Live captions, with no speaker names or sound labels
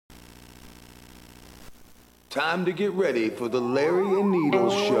Time to get ready for the Larry and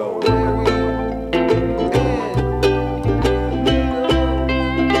Needles Show.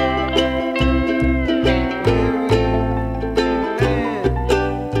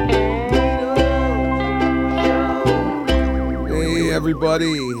 Hey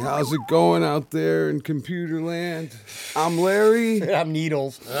everybody, how's it going out there in computer land? I'm Larry. I'm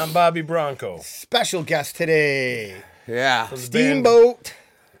Needles. And I'm Bobby Bronco. Special guest today. Yeah. Steamboat.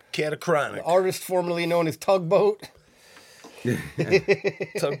 Catachronic. Artist formerly known as Tugboat.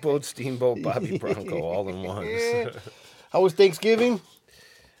 Tugboat, Steamboat, Bobby Bronco, all in one. How was Thanksgiving?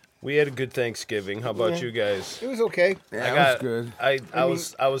 We had a good Thanksgiving. How about you guys? It was okay. Yeah, it was good.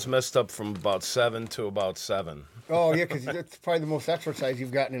 I was messed up from about 7 to about 7. Oh, yeah, because that's probably the most exercise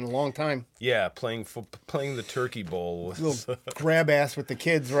you've gotten in a long time. Yeah, playing the turkey bowl. Little grab ass with the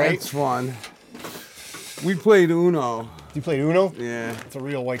kids, right? It's fun. We played Uno. You played Uno? Yeah. It's a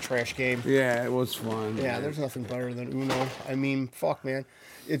real white trash game. Yeah, it was fun. Yeah, there's nothing better than Uno. I mean, fuck, man.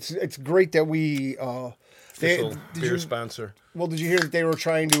 It's great that we... Official beer sponsor. Well, did you hear that they were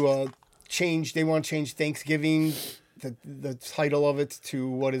trying to change... They want to change Thanksgiving... The title of it to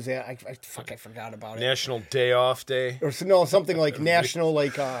what is that? I forgot about it. National Day Off Day? Or no, something like national,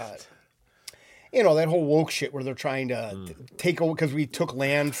 like, that whole woke shit where they're trying to take over because we took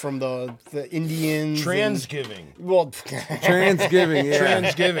land from the Indians. Transgiving. Transgiving, yeah.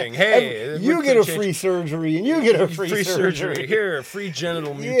 Transgiving. Hey. You get a free surgery and you get a free surgery. Here, free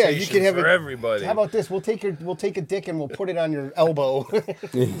genital mutation you can have for everybody. How about this? We'll take a dick and we'll put it on your elbow.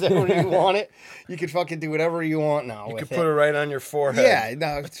 Is that where you want it? You can fucking do whatever you want now. You can put it right on your forehead. Yeah,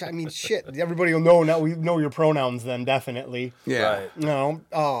 no, I mean, shit. Everybody will know now. We know your pronouns then, definitely. Yeah. Right.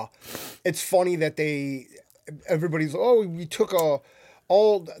 No, it's funny that everybody's, we took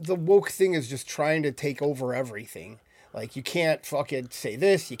all the woke thing is just trying to take over everything. Like, you can't fucking say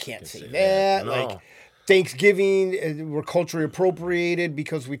this, you can't say that. No. Like, Thanksgiving, we're culturally appropriated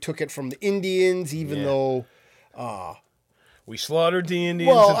because we took it from the Indians, even though... we slaughtered the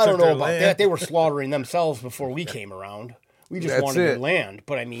Indians. Well, and I don't took know their about land. that. They were slaughtering themselves before we came around. We just That's wanted their it. land.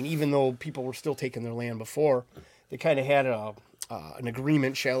 But, I mean, even though people were still taking their land before, they kind of had an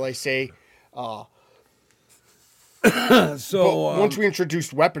agreement, shall I say. So once we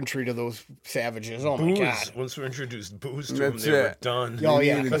introduced weaponry to those savages, oh my god! Once we introduced booze to them, That's they were it. done. Oh,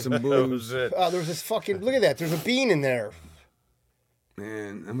 yeah. needed some That booze. was it. There's this fucking look at that. There's a bean in there.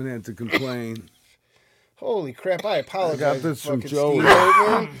 Man, I'm gonna have to complain. Holy crap! I apologize. I got this from fucking Joey. Steve,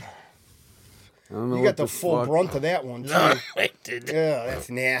 man. I don't know You what got the full fuck. brunt of that one too. No, I did. Yeah, that's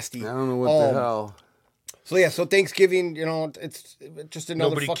nasty. I don't know what the hell. So Thanksgiving, it's just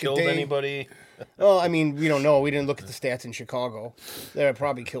another Nobody fucking killed day. anybody. Well, I mean, we don't know. We didn't look at the stats in Chicago. They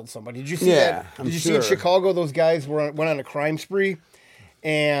probably killed somebody. Did you see Yeah, that? I'm Did you see in sure. Chicago those guys went on a crime spree,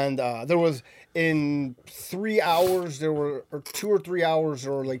 and there was in 3 hours there were 2 or 3 hours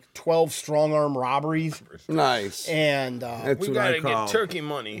there were like 12 strong arm robberies, Nice. and That's We what gotta I call. get turkey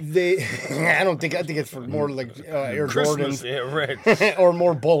money. they I think it's for more like Air Christmas, Jordans yeah, right. or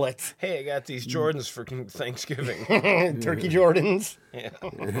more bullets. Hey, I got these Jordans for Thanksgiving. Turkey Jordans. Yeah.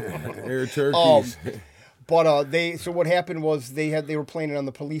 Air turkeys. But so what happened was they were playing it on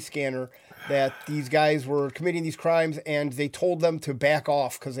the police scanner that these guys were committing these crimes, and they told them to back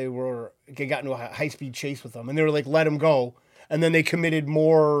off because they got into a high speed chase with them, and they were like, let them go, and then they committed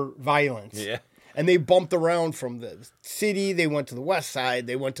more violence. Yeah. And they bumped around from the city. They went to the west side.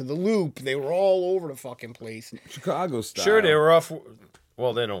 They went to the Loop. They were all over the fucking place. Chicago style. Sure, they were off.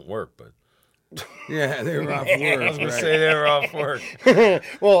 Well, they don't work, but Yeah, they were off work. I was gonna right. say they were off work.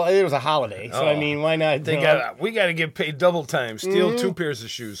 Well, it was a holiday, so I Oh. mean, why not? We got to get paid double time. Steal 2 pairs of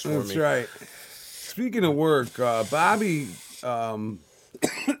shoes for That's me. right. Speaking of work, Bobby,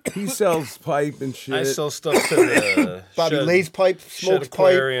 he sells pipe and shit. I sell stuff to the Bobby shed, lays pipe, shed smokes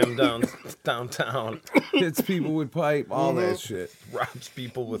pipe. aquarium downtown. Hits people with pipe, all that shit. Robs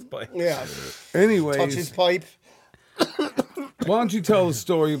people with bikes. Yeah, Anyways, touches pipe. why don't you tell the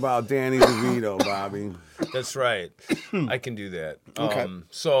story about Danny DeVito, Bobby? That's right. I can do that. Okay.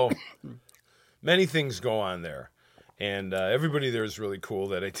 So many things go on there. And everybody there is really cool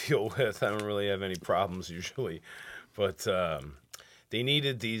that I deal with. I don't really have any problems usually. But they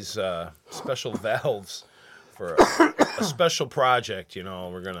needed these special valves for a special project. You know,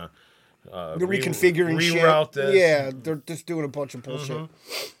 we're going to The reconfiguring shit. reroute this. Yeah, they're just doing a bunch of bullshit.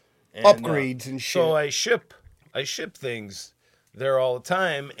 And, Upgrades and shit. So I ship things there all the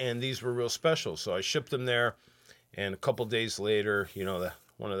time, and these were real special. So I shipped them there, and a couple days later,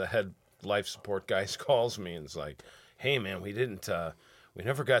 one of the head life support guys calls me and is like, "Hey man, we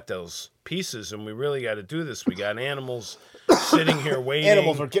never got those pieces, and we really got to do this. We got animals sitting here waiting.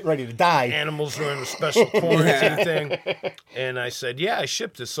 Animals are getting ready to die. Animals are in a special quarantine thing. And I said, yeah, I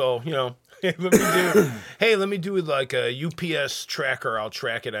shipped it. So, let me do like a UPS tracker. I'll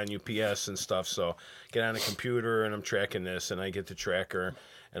track it on UPS and stuff. So get on a computer and I'm tracking this and I get the tracker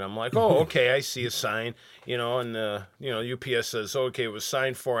and I'm like, oh, okay, I see a sign, and UPS says, okay, it was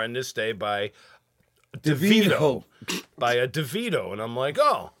signed for on this day by DeVito. By a DeVito. And I'm like,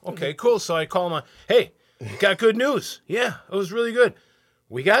 oh, okay, cool. So I call him, hey, got good news. Yeah, it was really good.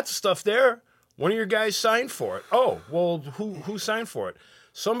 We got the stuff there. One of your guys signed for it. Oh, well, who signed for it?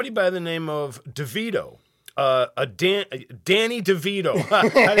 Somebody by the name of DeVito. Danny DeVito.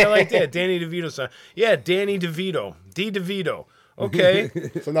 How do you like that? Danny DeVito son. Yeah, Danny DeVito. D DeVito. Okay.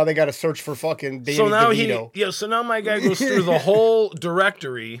 So now they got to search for fucking Danny DeVito. So now my guy goes through the whole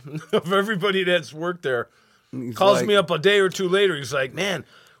directory of everybody that's worked there. Calls me up a day or two later. He's like, man,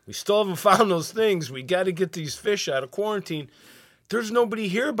 we still haven't found those things. We got to get these fish out of quarantine. There's nobody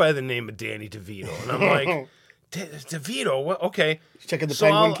here by the name of Danny DeVito. And I'm like, DeVito? What? Okay. Checking the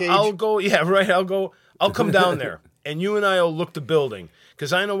penguin cage? I'll go. Yeah, right. I'll come down there. And you and I will look the building.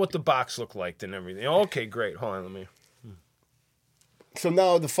 Because I know what the box looked like and everything. Okay, great. Hold on, let me... So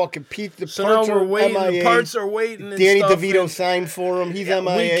now the fucking the so parts now we're are waiting. MIA. The parts are waiting. And Danny stuff, DeVito and signed for him. He's MIA.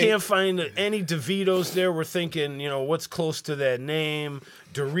 We can't find any DeVitos there. We're thinking, what's close to that name?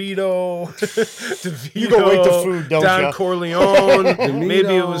 Dorito, DeVito, You go right to food, don't Don ya? Corleone.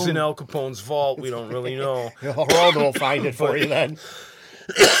 Maybe it was in Al Capone's vault. We don't really know. Geraldo will find it for you then.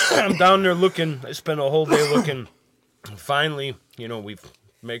 I'm down there looking. I spent a whole day looking. Finally, we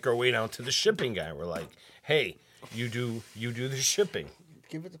make our way down to the shipping guy. We're like, hey, you do the shipping.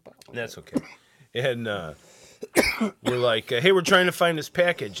 Give it the bottle. That's okay. And we're like, hey, we're trying to find this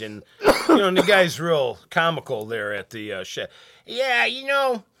package. And, and the guy's real comical there at the shed. Yeah,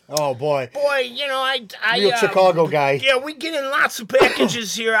 Oh, boy. I Real Chicago guy. Yeah, we get in lots of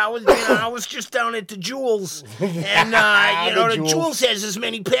packages here. I was just down at the Jewels. And, the Jewels has as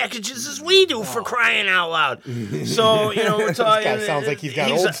many packages as we do for crying out loud. So, we're talking. This guy sounds like he's got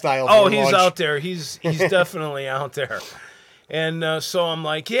old style. Oh, he's out there. He's definitely out there. And so I'm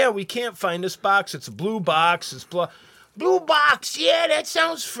like, yeah, we can't find this box. It's a blue box. It's blue box. Yeah, that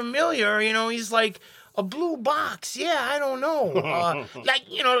sounds familiar. He's like, a blue box. Yeah, I don't know.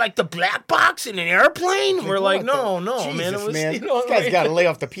 Like the black box in an airplane. We're like, no, Jesus, man. It was, man. This guy's got to lay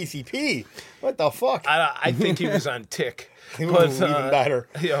off the PCP. What the fuck? I think he was on tick. Ooh, But, even better.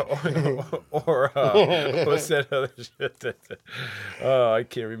 Yeah, or what's that other shit? Oh, I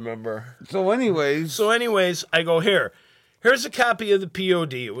can't remember. So anyways, I go, here's a copy of the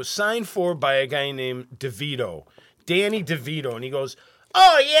POD. It was signed for by a guy named DeVito, Danny DeVito. And he goes,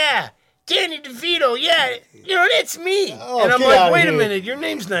 oh, yeah, Danny DeVito, yeah, that's me. Oh, and I'm get like, outta wait a here. minute, your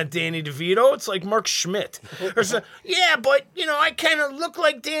name's not Danny DeVito. It's like Mark Schmidt. Or so, yeah, but, I kind of look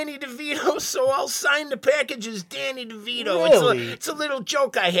like Danny DeVito, so I'll sign the package as Danny DeVito. Really? It's a little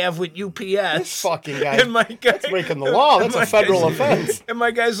joke I have with UPS. This fucking guy. And my guy, That's breaking the law. That's a federal offense. And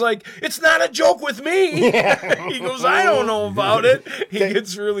my guy's like, it's not a joke with me. Yeah. He goes, I don't know about it. He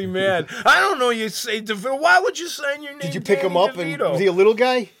gets really mad. I don't know. You say DeVito. Why would you sign your name? Did you pick him Danny up? And DeVito? was he a little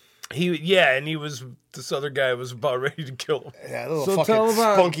guy? And he was. This other guy was about ready to kill him. Yeah, a little So fucking tell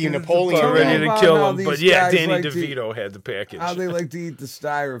about- spunky Napoleon. tell About ready about to kill how him. these But yeah, guys Danny like to- DeVito had the package. how they like to eat the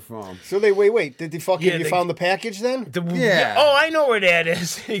styrofoam. So wait. Did they fucking Yeah, you they- found the package then? Yeah. Oh, I know where that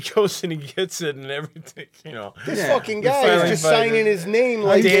is. He goes and he gets it and everything. This Yeah. fucking You guy finally is just find signing it. his name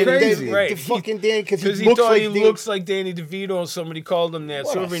like He's crazy. the Right. fucking Danny because Because he he looks thought like he the, looks like Danny DeVito. Somebody called him that.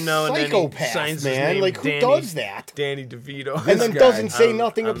 what So a every now and then he psychopath, signs man. his name. Like who Danny, does that? Danny DeVito. And then guy doesn't say on-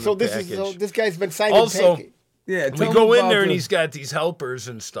 nothing. on So the this is package. this guy's been signing Also, package. Yeah, we tell go them in there about and the- he's got these helpers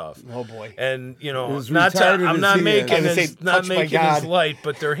and stuff. Oh boy. And As not retarded I'm as not he making is. I was gonna his say, not touch my making his God. light,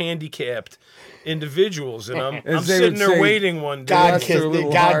 but they're handicapped individuals, and I'm As they sitting would there say, waiting one day. God Bless their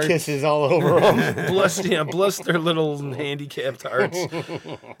little God hearts. kisses all over him. bless their little handicapped hearts.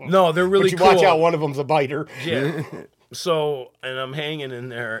 No, they're really But you cool. watch out, one of them's a biter. Yeah. So, and I'm hanging in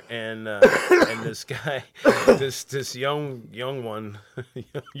there, and this guy, this young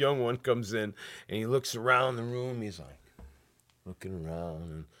one comes in, and he looks around the room. He's like looking around,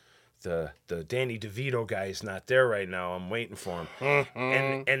 and the Danny DeVito guy is not there right now. I'm waiting for him,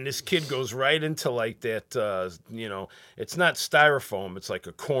 and this kid goes right into like that. It's not styrofoam. It's like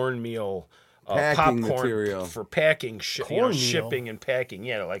a cornmeal. Packing Popcorn material. for packing, Cornmeal? shipping and packing.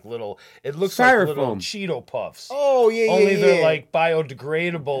 Yeah, like little. It looks like little Styrofoam. Cheeto puffs. Oh yeah, Only yeah. they're like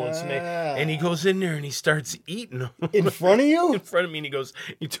biodegradable. It's Ah. and he goes in there and he starts eating them in front of you. in front of me. And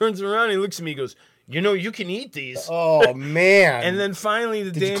he turns around and he looks at me. He goes, you can eat these. Oh man. And then finally,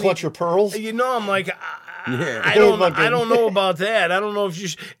 did you clutch your pearls? I'm like, Yeah. I don't know about that. I don't know if you.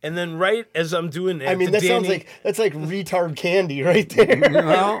 And then right as I'm doing that, I mean, the sounds like that's like retard candy right there.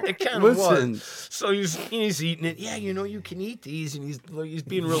 Well, it kind of was. So he's eating it. Yeah, you can eat these, and he's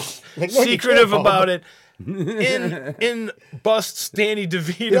being real Like, no, you secretive can't, about it. In busts Danny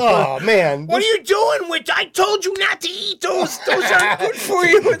DeVito. Oh man, What are you doing? Which I told you not to eat those. Those aren't good for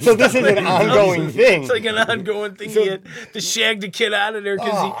you. So this is an ongoing thing. It's like an ongoing thing. He had to shag the kid out of there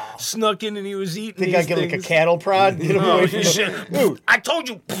because he snuck in and he was eating. Think I these get like a things. cattle prod? Get him Oh, away you from should- Dude. I told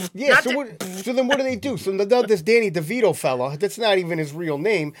you. Yeah, not so, to- so then what do they do? So now this Danny DeVito fella, that's not even his real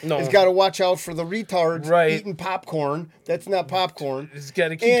name, No. has got to watch out for the retards Right. eating popcorn. That's not popcorn. He's got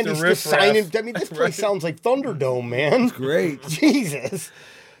to keep And the he's riff just signing. I mean, this place sounds like Thunderdome, man. great. Jesus.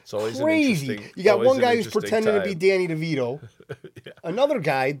 It's always Crazy. An You got always one an guy who's interesting pretending to be time. Danny DeVito. Another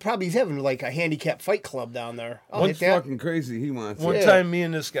guy, probably he's having like a handicap fight club down there. I'll hit It's that. fucking crazy. He wants One it. Yeah. time, me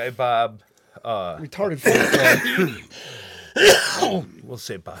and this guy Bob, Retarded fight club. we'll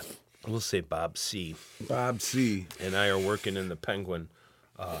say Bob C. Bob C. and I are working in the Penguin,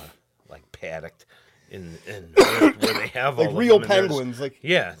 like paddock, in where they have Like all real of them, and there's- penguins, like-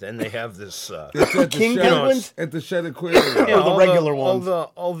 yeah. Then they have this. It's at the King shed- penguins? At the shed aquarium. Or the all regular ones?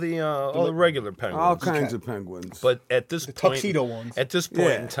 all the regular penguins, All kinds of penguins. But at this point, tuxedo ones. At this point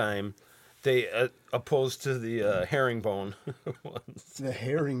Yeah. in time, they opposed to the herringbone ones. The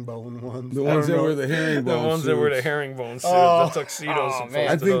herringbone ones. the I ones don't that know. were the herringbone The ones that were the suits. herringbone suits, Oh. the tuxedos. Oh, opposed man.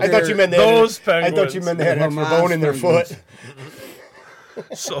 I to think those. I thought you meant they had Those I thought you penguins. meant they had The extra Hamas bone in their penguins.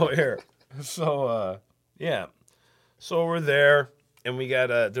 foot. So here, yeah, so we're there, and we got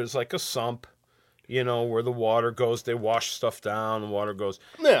there's like a sump, where the water goes. They wash stuff down, the water goes,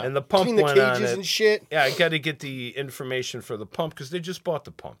 Yeah. and the pump Clean the went on cages it. and shit. Yeah, I got to get the information for the pump because they just bought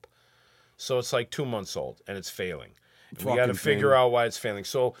the pump, so it's like 2 months old and it's failing. And we got to Fucking figure thing. out why it's failing.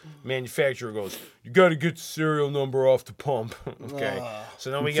 So manufacturer goes, you got to get the serial number off the pump. Okay. So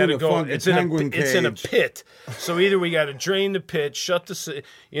then we It's got in to a go. fucking It's in penguin a cage. pit. So either we got to drain the pit, shut the,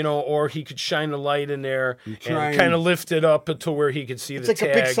 or he could shine the light in there try and kind of and- lift it up until where he could see the like a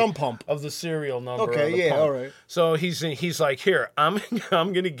big tag sump pump. of the serial number. Okay, of the yeah, pump. all right. So he's like, here, I'm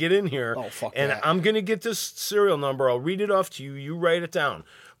gonna get in here, Oh, fuck and that. I'm gonna get this serial number. I'll read it off to you. You write it down.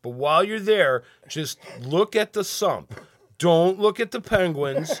 But while you're there, just look at the sump. Don't look at the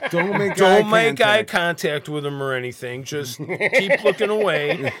penguins. Don't make eye contact with them or anything. Just keep looking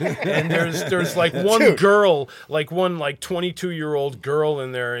away. And there's like one girl, like 22-year-old girl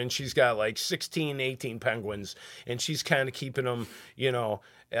in there, and she's got like 16, 18 penguins, and she's kind of keeping them,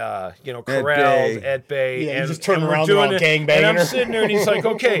 corralled at bay. Yeah, you and just turn and we're around, they're all doing it, gangbanging and I'm her. sitting there, and he's like,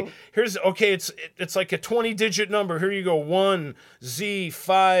 okay, it's like a 20-digit number. Here you go, 1 Z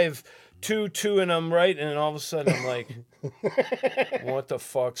 5 2 2, and I'm right, and then all of a sudden I'm like, what the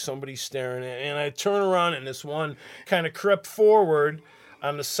fuck? Somebody's staring at me. And I turn around, and this one kind of crept forward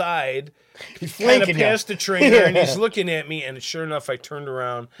on the side, He's kind of flanking you. past the trainer, and he's looking at me, and sure enough, I turned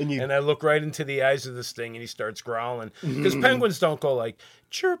around, and I look right into the eyes of this thing, and he starts growling. Because penguins don't go like,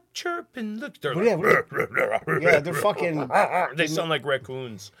 chirp, chirp, and look. They're like, Yeah, they're fucking they sound like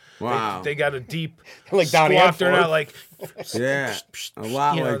raccoons. Wow. They got a deep Like Donnie squawk. They're Edwards. not like, Yeah, a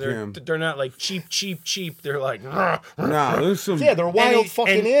lot like him. they're not like cheap. They're like, No, there's some. Yeah, they're wild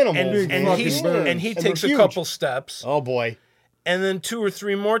fucking animals. Big fucking birds. and he And takes they're a huge. couple steps, Oh boy. and then 2 or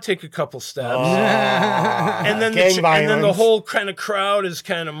 3 more take a couple steps, Oh. and then Gang the violence. whole kind of crowd is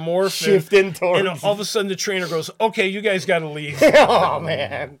kind of morphing, Shifting towards- and all of a sudden the trainer goes, "Okay, you guys got to leave." Oh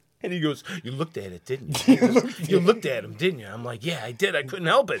man. And he goes, "You looked at it, didn't you? You looked at him, didn't you?" I'm like, "Yeah, I did. I couldn't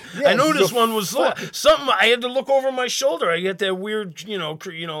help it. I knew this one was something. I had to look over my shoulder. I get that weird,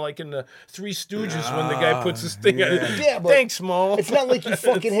 like in the Three Stooges when the guy puts his thing. Yeah, but Thanks, Mo. It's not like you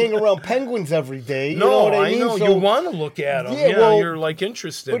fucking hang around penguins every day. You no, know what I mean? know. So- You want to look at them. Yeah, Yeah, well, you're like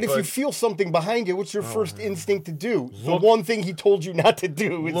interested. But if you feel something behind you, what's your first instinct to do? The Look. one thing he told you not to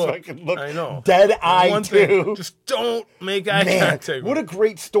do is fucking look I know. dead eye One too. thing, just don't make eye Man, contact. what a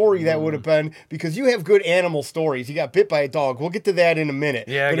great story that would have been, because you have good animal stories. You got bit by a dog. We'll get to that in a minute.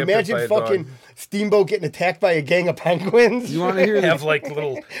 Yeah, I but got bit imagine by a fucking dog. Steamboat getting attacked by a gang of penguins. You want to hear have the like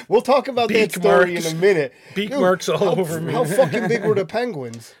little We'll talk about that beak story marks. in a minute. Beak marks all over me. How fucking big were the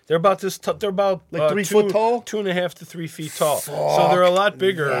penguins? They're about this. They're about Like 3 foot tall? 2.5 to 3 feet tall. So they're a lot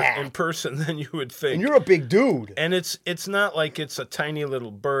bigger that. in person than you would think. And you're a big dude. And it's not like it's a tiny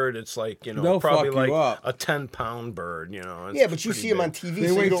little bird. It's like They'll probably fuck you like up. a 10-pound bird. It's Yeah, but you pretty see them big. on TV, They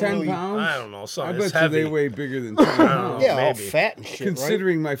so wait you don't 10 really. pounds? I don't know. I Something. bet It's you heavy. they weigh bigger than 10 pounds. Yeah, all maybe. fat and shit, right?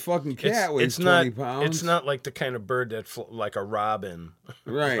 Considering my fucking cat weighs 20 pounds. It's not like the kind of bird that like a robin.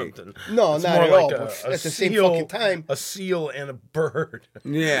 Or Right. something. No, It's not more at like all. a But at the same seal- fucking time, a seal and a bird.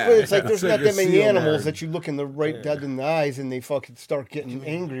 Yeah. but it's like there's not a that many seal animals bird. that you look in the right dead in the eyes and they fucking start getting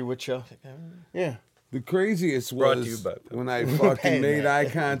angry with you. Yeah. The craziest Brought to you was by- when I fucking Hey, made man. eye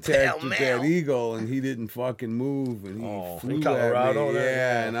contact with Pale that eagle and he didn't fucking move and he Oh, flew in Colorado at me. there?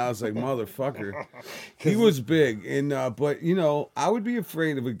 Yeah, and I was like, motherfucker. He was big, and but you know, I would be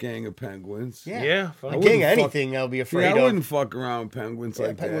afraid of a gang of penguins. Yeah. Yeah. I Funny. wouldn't King fuck- anything I'll be afraid Yeah, I of. wouldn't fuck around with penguins Yeah,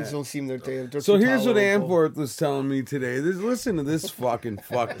 like penguins that. don't seem they're So too here's what tolerable. Anforth was telling me today. Listen to this fucking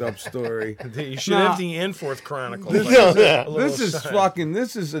fucked up story. You should Nah. have the Anforth Chronicles. This, like No, a yeah. little this is sign. fucking.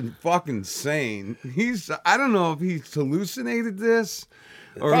 This is a fucking sane. I don't know if he's hallucinated this,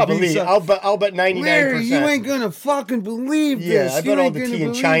 or if Probably. he's, I'll bet 99%. Larry, you ain't gonna fucking believe Yeah, this. I You bet all ain't the gonna tea in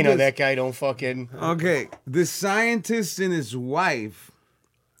believe China this. that guy don't fucking. Okay, the scientist and his wife,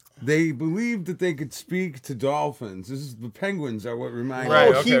 they believed that they could speak to dolphins. This is the penguins are what remind me.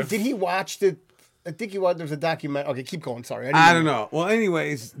 Right, Oh, okay. did he watch the? I think he watched. There's a document. Okay, keep going. Sorry, didn't I don't know. Well,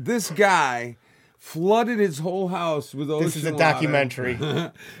 anyways, this guy flooded his whole house with ocean This is a water. documentary.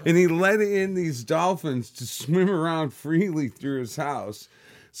 And he let in these dolphins to swim around freely through his house.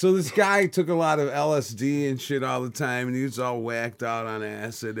 So this guy took a lot of LSD and shit all the time, and he was all whacked out on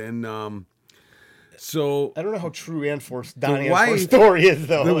acid. And so I don't know how true Anforth's Donnie wife- Anforth's story is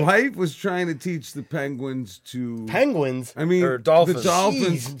though. the wife was trying to teach the penguins to. Penguins. I mean, Or dolphins. the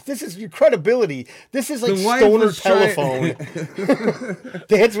dolphins. Jeez, this is your credibility. This is like The wife stoner was trying- telephone.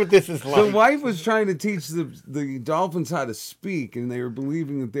 That's what this is The like. wife was trying to teach the dolphins how to speak, and they were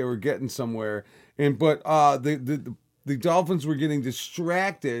believing that they were getting somewhere. But the dolphins were getting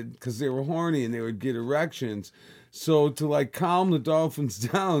distracted because they were horny and they would get erections. So to like calm the dolphins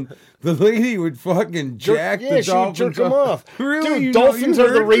down, the lady would fucking jack yeah, the she would dolphins jerk them off. Really? Dude, You dolphins you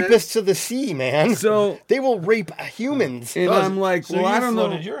are the heard this? rapists of the sea, man. So- they will rape humans. And I'm like, So well, you I don't know.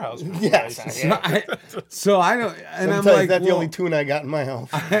 flooded your house. before, Yes, right? So I don't, and I'm Sometimes like, that's the well, only tuna I got in my house.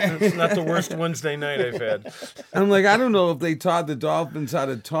 It's not the worst Wednesday night I've had. I'm like, I don't know if they taught the dolphins how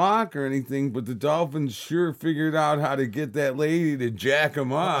to talk or anything, but the dolphins sure figured out how to get that lady to jack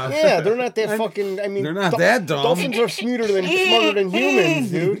them off. Yeah, they're not that fucking. I mean, They're not that dumb. Dolphins are smarter than humans,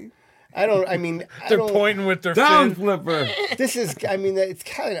 dude. They're pointing with their Down fin. flipper. This is. I mean, it's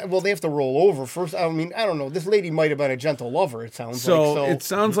kind of. Well, they have to roll over first. I mean, I don't know. This lady might have been a gentle lover. It sounds So, like. it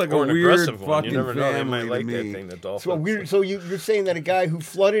sounds like a Or an weird aggressive one. fucking You never know. They family might like to that me. thing, the So dolphins. weird. So you're saying that a guy who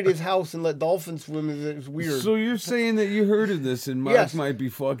flooded his house and let dolphins swim is weird? So you're saying that you heard of this, and Mark Yes. might be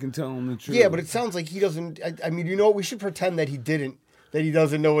fucking telling the truth. Yeah, but it sounds like he doesn't. I mean, you know what? We should pretend that he didn't. That he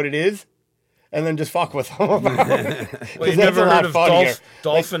doesn't know what it is, and then just fuck with him about it. 'Cause Well, you that's never a lot heard of funnier.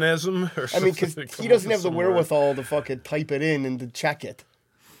 dolphinism? Or I mean, because something? he Come doesn't up have the with some word. wherewithal to fucking type it in and to check it.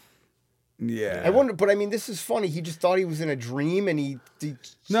 yeah. I wonder, but I mean, this is funny. He just thought he was in a dream, and he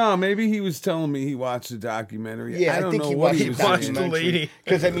No, maybe he was telling me he watched a documentary. Yeah, I I don't think know he what watched he the was watched saying. the lady.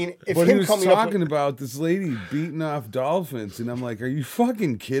 Because I mean, if But he him was coming up, talking with, about this lady beating off dolphins, and I'm like, "Are you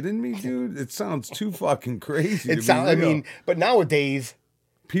fucking kidding me, dude? It sounds too fucking crazy." to it be sounds. I real. mean, but nowadays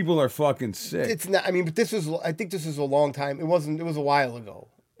people are fucking sick. it's not. I mean, but this was. I think this was a long time. It wasn't. It was a while ago.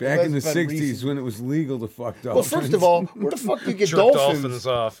 Back It in the has been '60s recent. when it was legal to fuck Well, dolphins. first of all, where the fuck do you get Jerk dolphins? dolphins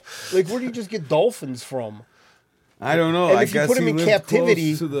off. Like, where do you just get dolphins from? I don't know. And I if you guess put him he in lived captivity-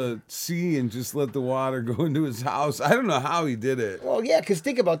 close to the sea and just let the water go into his house. I don't know how he did it. Well, yeah, because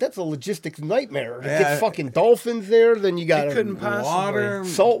think about that's a logistics nightmare. To Yeah. get fucking dolphins there, then you got It couldn't possibly. water.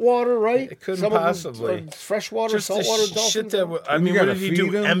 salt water, right? It couldn't Some of them possibly. are freshwater, Just the saltwater dolphins. shit that. I And you mean, what gotta did he do?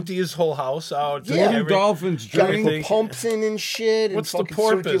 feed 'em? Empty his whole house out? Yeah. What do dolphins Got to drink? put pumps in and shit, What's the and fucking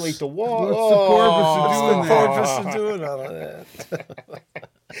porpoise? circulate the water. What's the porpoise of doing that? Purpose of doing all of that.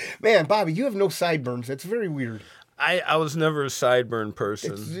 Man, Bobby, you have no sideburns. That's very weird. I was never a sideburn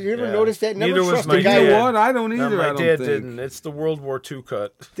person. You ever noticed that? Never Neither was trust my a guy You dad. know what? I don't No, either. my I don't dad think. didn't. It's the World War II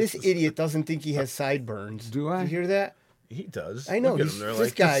cut. This idiot doesn't think he has sideburns. Do I? You hear that? He does. I know. Look at This, him. They're this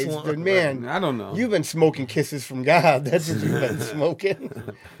like guy's this long. the man. I don't know. You've been smoking kisses from God. That's what you've been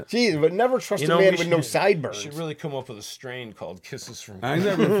smoking. Jeez, but never trust You a know, man we with no should- sideburns. Should really come up with a strain called "Kisses from." I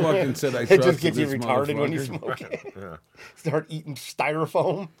never fucking said I It trusted just gets you this retarded when you motherfucker. smoke it. Yeah. Start eating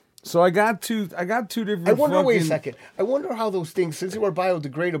styrofoam. So I got two different. I wonder. Wait a fucking- second. I wonder how those things, since they were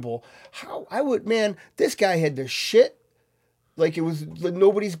biodegradable, how I would. Man, this guy had the shit like it was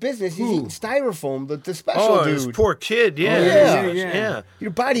nobody's business. He's eating styrofoam. The special Oh, dude. this poor kid. Yeah. yeah, yeah. Your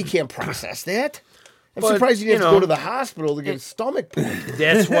body can't process that. I'm But, surprised you didn't you have to go know, to the hospital to get a stomach pumped.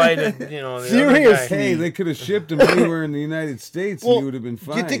 That's why the other Seriously. guy- Hey, they could have shipped him anywhere in the United States and he would have been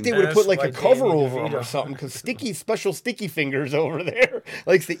fine. You'd think they would have That's put like why a cover Danny over him or DeVito- something because special sticky fingers over there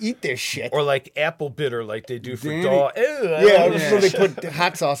likes to eat this shit. Or like apple bitter, like they do for Danny- dog. Ew, I Yeah, don't so know. they put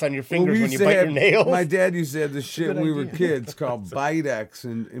hot sauce on your Well, fingers we when you used to bite have- your nails. My dad used to have this shit good when we were idea. kids called Bitex,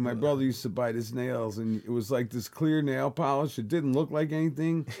 and my brother used to bite his nails, and it was like this clear nail polish. It didn't look like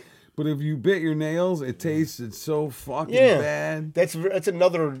anything, but if you bit your nails, it tasted so fucking bad. That's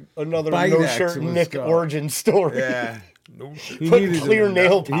another no Bitex, shirt it was Nick called. origin story. Yeah. No shit. He Put needed clear to-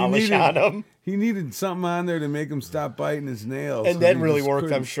 nail he polish needed- on him. He needed something on there to make him stop biting his nails. And 'cause that he really just worked,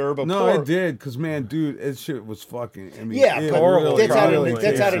 couldn't- I'm sure, but no, poor- it did, because man, dude, that shit was fucking. I mean, Yeah, it but horrible. really, that's out really of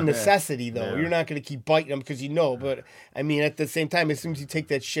that's out of tasted bad. necessity though. Yeah. You're not going to keep biting them because you know. But I mean, at the same time, as soon as you take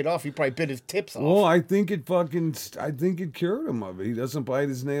that shit off, he probably bit his tips off. Well, I think it cured him of it. He doesn't bite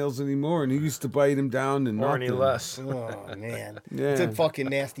his nails anymore, and he used to bite him down to Or nothing. any less. Oh man, Yeah. it's a fucking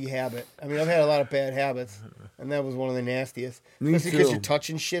nasty habit. I mean, I've had a lot of bad habits, and that was one of the nastiest. Me Especially because too. you're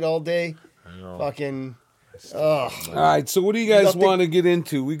touching shit all day. Fucking, ugh. All right, so what do you guys Nothing- want to get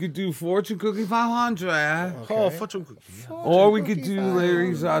into? We could do fortune cookie 500, Oh, fortune cookie. or we could cookie do 500.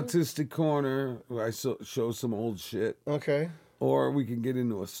 Larry's autistic corner, where I show some old shit, Okay, or we can get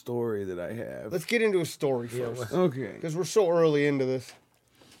into a story that I have. let's get into a story first Okay, because we're so early into this.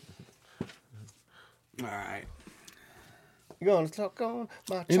 all right. You're gonna talk on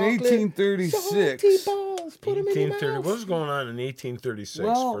my In chocolate 1836. salty balls. Put 'em in your 1830. mouth. What was going on in 1836?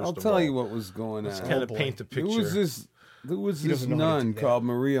 Well, first I'll of tell all? you what was going on. Kind of boy. paint the There picture. was this doesn't know how to nun do that. called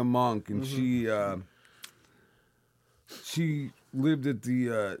Maria Monk, and she lived at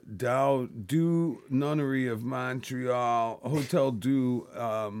the Dieu Nunnery of Montreal, Hotel Dieu,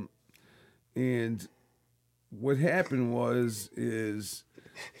 and what happened is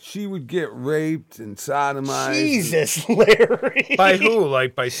she would get raped and sodomized. Jesus, Larry. By who?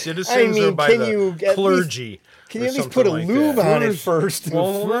 Like by citizens I mean, or by can the you at clergy? Can or you at least something put a like lube that? on it first? The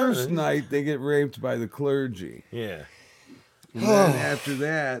Well, first on. night they get raped by the clergy. Yeah. And then after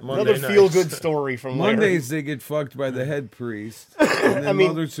that, Monday Another feel nights. good story from Larry. Mondays they get fucked by the head priest. And then mean-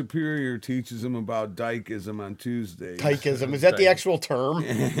 Mother Superior teaches them about dykeism on Tuesdays. Tychism. Is that the actual term?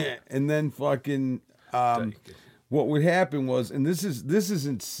 And then fucking what would happen was, and this is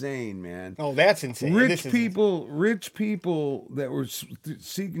insane, man. Oh, that's insane. Rich This is- people that were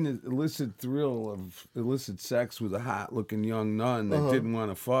seeking the illicit thrill of illicit sex with a hot-looking young nun that didn't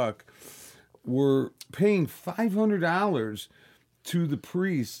want to fuck were paying $500 to the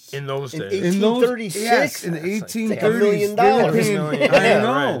priests. In those In days. eight- In those- 1836? Yes, in the Like $1 1830s, million. they were paying. $1 million. I Yeah,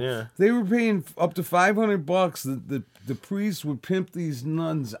 know. right, yeah. They were paying up to $500. The priests would pimp these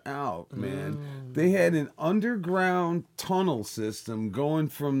nuns out, man. They had an underground tunnel system going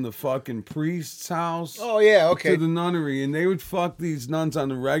from the fucking priest's house Oh yeah. Okay. to the nunnery, and they would fuck these nuns on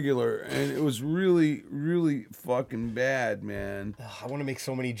the regular, and it was really, really fucking bad, man. I want to make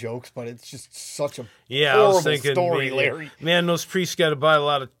so many jokes, but it's just such a Yeah, I horrible was thinking, story, man, Larry. man, those priests got to buy a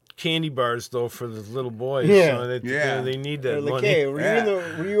lot of candy bars though for the little boys. Yeah. So they, Yeah. they need They're that like, money. hey,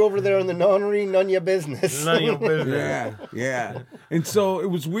 were you over there in the nunnery? None of your business. None of your business. Yeah, yeah. And so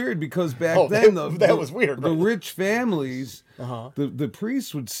it was weird because back Oh, then that was weird, The right? rich families, the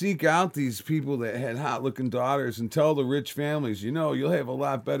priests would seek out these people that had hot looking daughters and tell the rich families, you'll have a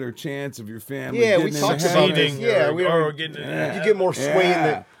lot better chance of your family. Yeah, we getting talked into about heaven. this. Yeah, we or were- getting You get more sway in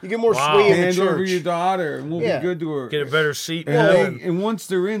Yeah. the. You get more Wow. sway in the Hand over church. your daughter, and we'll Yeah. be good to her. get a better seat. and, Yeah. and once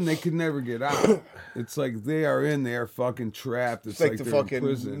they're in, they can never get out. It's like they are in there, fucking trapped. It's It's like the they're in fucking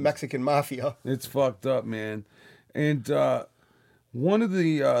prison. Mexican mafia. It's fucked up, man. And one of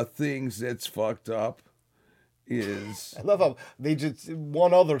the things that's fucked up is I love how they just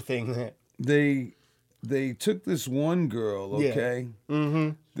one other thing. they took this one girl, Yeah. okay? Mm-hmm.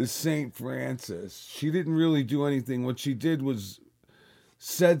 The Saint Francis. She didn't really do anything. What she did was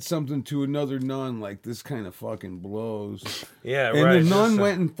said something to another nun like, this kind of fucking blows. Yeah, And right. the nun Just,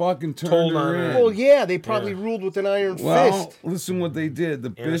 went and fucking turned told her on her. in. Well, yeah, they probably ruled with an iron Well, fist. listen what they did. The a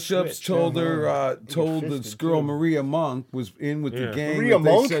bishops switch, told her, told fisted, this girl too. Maria Monk was in with the Yeah. gang. Maria that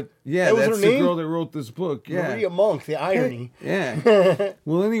they Monk? Said, yeah, That was that's her the name? girl that wrote this book. Yeah. Maria Monk, the irony. Yeah.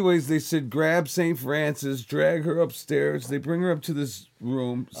 Well, anyways, they said grab St. Francis, drag her upstairs. They bring her up to this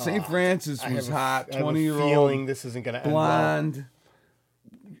room. St. Francis was hot, I have a 20-year-old, feeling this isn't going to end well. blonde,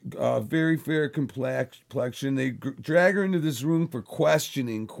 very fair complexion. They drag her into this room for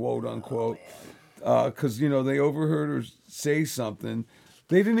questioning, quote unquote, because they overheard her say something.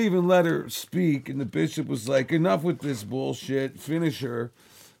 They didn't even let her speak, and the bishop was like, "Enough with this bullshit. Finish her."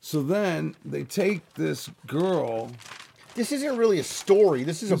 So then they take this girl This isn't really a story.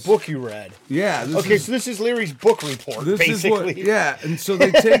 This is a book you read. Yeah. Okay, so this is Larry's book report, This basically. is what, yeah, and so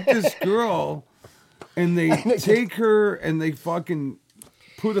they take this girl, and they take her, and they fucking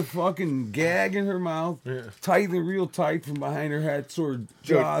put a fucking gag in her mouth, tighten it real tight from behind her head, so her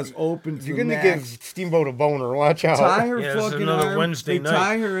jaws open to You're the gonna max. give Steamboat a boner. Watch out. Tie her Yeah, this is fucking another arm. Wednesday they night.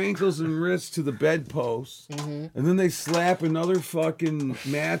 tie her ankles and wrists to the bedpost, and then they slap another fucking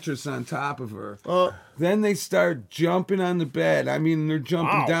mattress on top of her. Then they start jumping on the bed. I mean, they're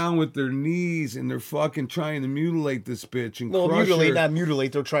jumping down with their knees, and they're fucking trying to mutilate this bitch and No, crush mutilate, her. not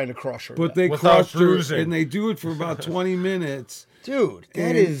mutilate. They're trying to crush her. But they Without crushed her, bruising. and they do it for about 20 minutes. dude, that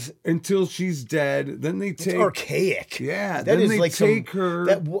and- is until she's dead. Then they it's take archaic. Yeah, that then is they like take her.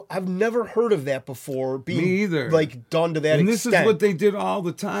 I've never heard of that before. Being Me either. Like done to that and this extent. is what they did all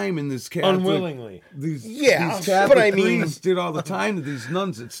the time in this Catholic. Unwillingly. These Yeah, Catholic but I mean- priests did all the time to these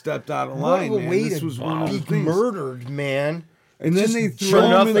nuns that stepped out of What line. a Man, way this to was one of the be things. murdered, man. And then Just they for throw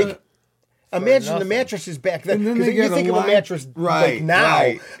them in nothing. a, Imagine the nothing. mattresses back then. and then Because they you get think a of a line- mattress right, like now.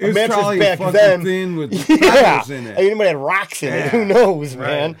 right. A It's mattress probably back fucking then. thin with Yeah. feathers in it. I mean, it might have rocks in it. Yeah. Who knows,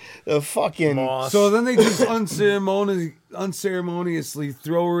 man? Right. The fucking Moss. So then they just unceremoniously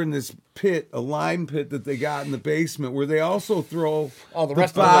throw her in this pit, a lime pit that they got in the basement, where they also throw All the the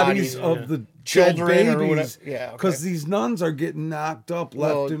rest of the bodies bodies, of the Children dead or whatever. babies. Yeah, okay. Because these nuns are getting knocked up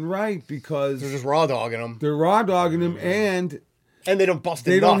left Well, and right because they're just raw dogging them, they're raw dogging them and and they don't bust.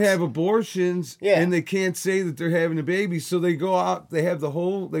 they their don't nuts. have abortions, Yeah. and they can't say that they're having a baby. So they go out, they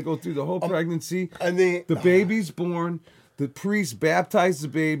go through the whole pregnancy. and they The baby's born. The priest baptized the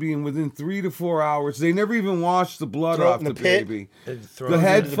baby, and within 3 to 4 hours, they never even wash the blood Throw it off in the the pit. baby. They throw The it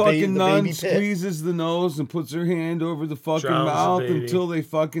head into the fucking baby nun pit. squeezes the nose and puts her hand over the fucking Drowns the mouth baby. until they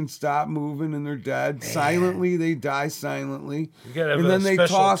fucking stop moving and they're dead. Silently, they die silently. You gotta have And a then they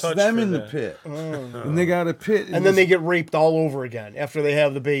special toss touch them for in the that. pit. And they got a pit. in and then this- they get raped all over again after they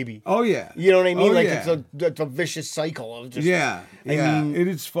have the baby. Oh, yeah. You know what I mean? Oh, Like yeah. it's a vicious cycle of just. Yeah. I Yeah. mean- it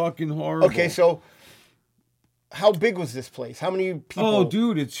is fucking horrible. Okay, so how big was this place? How many people? Oh,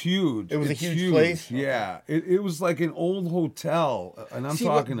 dude, it's huge. It was a It's huge place? Yeah, it was like an old hotel, and I'm See,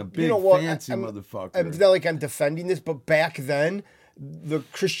 talking what- a big you know what? fancy I'm- motherfucker. It's not like I'm defending this, but back then, the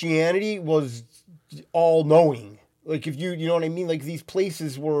Christianity was all knowing. Like if you know what I mean. Like these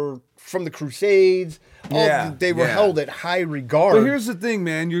places were from the Crusades. They were yeah. held at high regard. But here's the thing,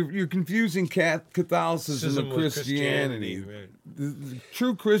 man. You're confusing Catholicism Schism with with Christianity. Christianity, right. The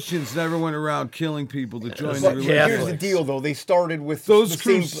true Christians never went around killing people to join the But religion. here's the Catholics. deal, though. They started with Those the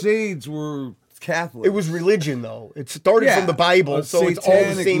same. crusades were Catholic. It was religion, though. It started Yeah, from the Bible, a so it's all the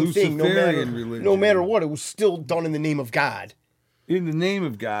satanic same thing. Luciferian religion. No matter what, it was still done in the name of God. in the name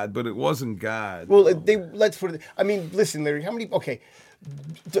of God, but it wasn't God. Well, let's put it. I mean, listen, Larry. How many? Okay,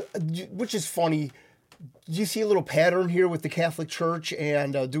 which is funny. Do you see a little pattern here with the Catholic Church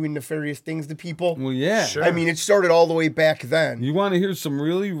and doing nefarious things to people? Well, yeah. Sure. I mean, it started all the way back then. You want to hear some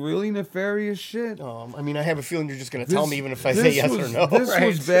really, really nefarious shit? I mean, I have a feeling you're just going to tell me, even if I say this yes was, or no. This right?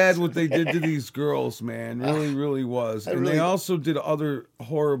 was bad what they did to these girls, man. Really, really was. And really- they also did other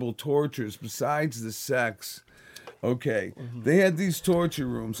horrible tortures besides the sex. Okay. They had these torture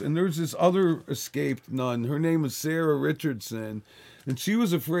rooms, and there was this other escaped nun. Her name was Sarah Richardson. And she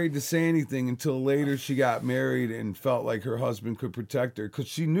was afraid to say anything until later she got married and felt like her husband could protect her because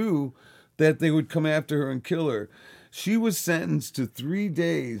she knew that they would come after her and kill her. She was sentenced to 3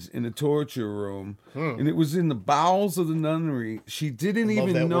 days in a torture room, and it was in the bowels of the nunnery. She didn't love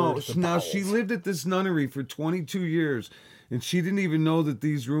even that know. word, the Now, she bowels. lived at this nunnery for 22 years, and she didn't even know that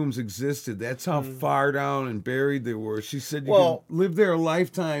these rooms existed. That's how far down and buried they were. She said you Well- could live there a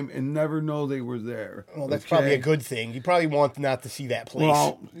lifetime and never know they were there. Well, that's okay? probably a good thing. You probably want not to see that place.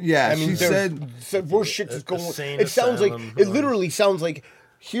 Well, yeah, I mean, she there's said worse shit is going. insane It sounds asylum. like it literally sounds like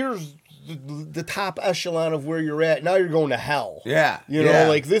here's the top echelon of where you're at. Now you're going to hell. Yeah, you know, yeah.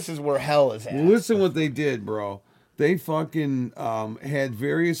 like this is where hell is at. Well, listen what they did, bro. They fucking had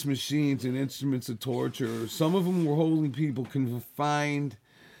various machines and instruments of torture. Some of them were holding people confined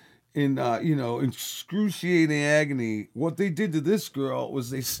in, excruciating agony. What they did to this girl was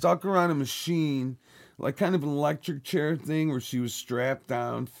they stuck her on a machine, like kind of an electric chair thing where she was strapped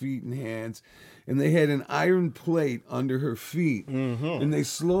down, feet and hands. And they had an iron plate under her feet. And they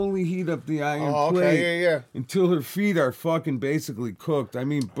slowly heat up the iron Oh, okay, plate yeah. until her feet are fucking basically cooked. I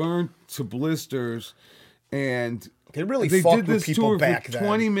mean, burnt to blisters. And They really they fucked did with this to people her back for then.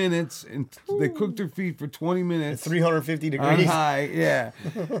 20 minutes, and they cooked her feet for 20 minutes 350 on degrees. high, yeah.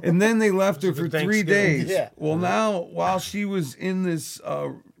 And then they left her for 3 Thanksgiving. days. Yeah. Well, now, while she was in this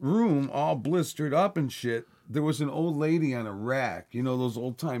room all blistered up and shit, there was an old lady on a rack. You know those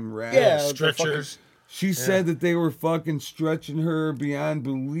old-time racks? Yeah, Stretchers. She said that they were fucking stretching her beyond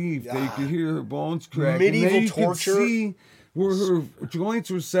belief. They could hear her bones crack. Medieval and then you torture. could see where her joints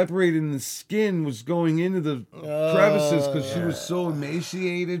were separated and the skin was going into the crevices because she was so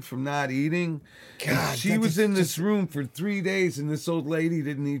emaciated from not eating. God, she was in this room for 3 days, and this old lady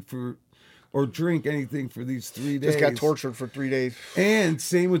didn't eat or drink anything for these 3 days. Just got tortured for 3 days. And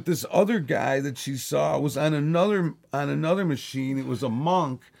same with this other guy that she saw was on another machine. It was a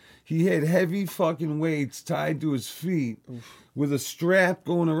monk. He had heavy fucking weights tied to his feet with a strap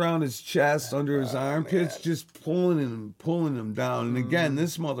going around his chest under his armpits, just pulling him down. And again,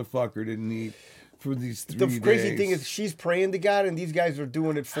 this motherfucker didn't eat for these 3 days. The crazy thing is she's praying to God, and these guys are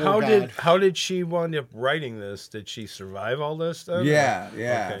doing it for God. How did she wind up writing this? Did she survive all this then? Yeah.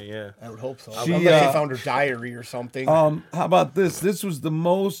 Okay, yeah. I would hope so. She, Unless they found her diary or something. How about this? This was the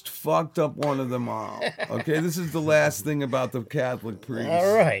most fucked up one of them all. Okay, this is the last thing about the Catholic priest.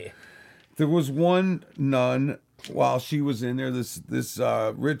 All right. There was one nun while she was in there. This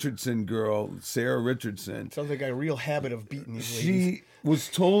Richardson girl, Sarah Richardson. Sounds like a real habit of beating these ladies. She was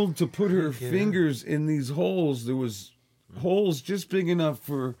told to put her fingers in these holes. There was holes just big enough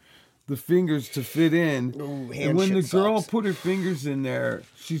for the fingers to fit in. Ooh, and when the shit girl sucks. put her fingers in there,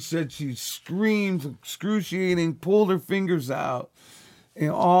 she said she screamed, excruciating, pulled her fingers out. And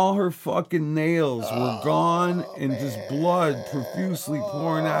all her fucking nails were gone, and just blood profusely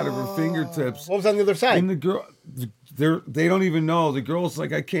pouring out of her fingertips. What was on the other side? And the girl, they don't even know. The girl's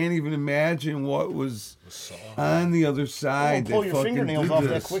like, I can't even imagine what was on the other side. Pull that your fucking fingernails did off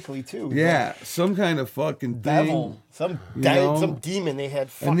this. that quickly too. Yeah, some kind of fucking Devil, thing. some you know? some demon they had.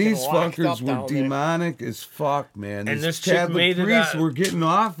 Fucking And these locked fuckers up were down there. demonic as fuck, man. And These this chick Catholic made it priests out. were getting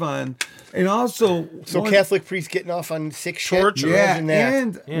off on, and also So Catholic priests getting off on sick shit. Torture. Yeah, Imagine that.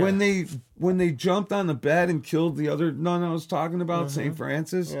 and Yeah. when they jumped on the bed and killed the other nun I was talking about, St.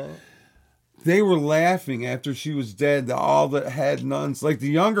 Francis, Yeah. they were laughing after she was dead. All the head nuns, like the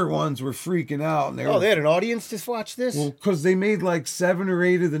younger ones, were freaking out. And They had an audience just watch this. because they made like 7 or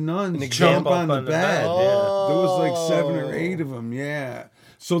 8 of the nuns An jump example. on the bed. yeah. There was like 7 or 8 of them. Yeah,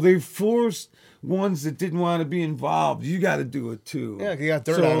 so they forced ones that didn't want to be involved. You got to do it too. Yeah, 'cause you got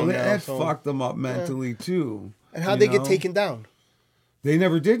dirt so on them now, that so- fucked them up mentally too. and how'd you they get know? taken down? They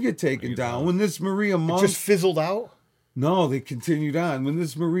never did get taken down. When this Maria Monk, Just fizzled out. no, they continued on. When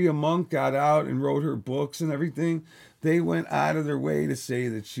this Maria Monk got out and wrote her books and everything, they went out of their way to say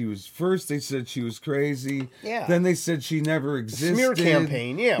that she was. First, they said she was crazy. Yeah. Then they said she never existed. Smear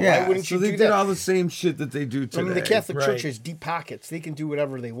campaign. Yeah. Why wouldn't so you they do did that? all the same shit that they do today. I mean, the Catholic Church Right. has deep pockets. They can do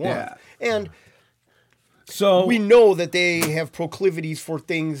whatever they want. Yeah. And So we know that they have proclivities for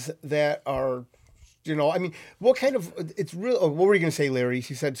things that are, I mean, what kind of, it's real. What were you going to say, Larry?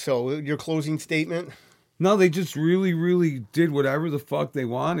 She said, so your closing statement? no, they just really, really did whatever the fuck they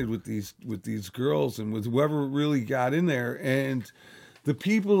wanted with these girls and with whoever really got in there. And the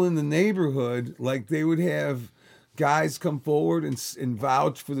people in the neighborhood, like they would have guys come forward and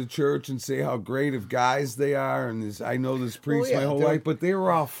vouch for the church and say how great of guys they are. And I know this priest yeah, my whole they're- life, but they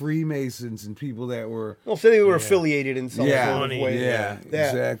were all Freemasons and people that were. Well, so they were affiliated in some Yeah, sort of way. yeah, Yeah.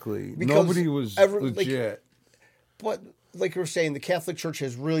 exactly. Because Nobody was legit. But like you were saying, the Catholic Church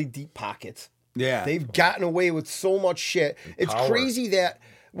has really deep pockets. Yeah. They've gotten away with so much shit. It's power. crazy that,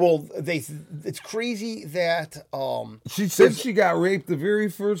 it's crazy that, She said she got raped the very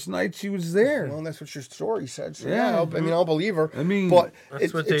first night she was there. well, that's what your story said. So Yeah. I'll believe her. I mean, but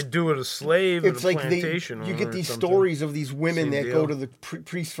That's what they do with a slave at it's a like plantation. you owner get or these something. stories of these women Same that go deal. to the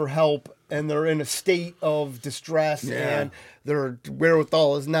priest for help and they're in a state of distress Yeah. and their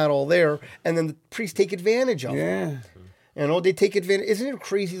wherewithal is not all there, and then the priests take advantage of them. Yeah. They take advantage. Isn't it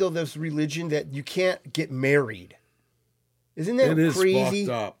crazy though? This religion that you can't get married. Isn't that It is crazy?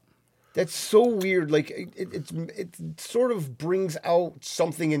 fucked up. That's so weird. Like it sort of brings out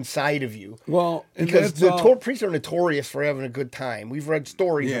something inside of you. Well, and Because that's the all- priests are notorious for having a good time. We've read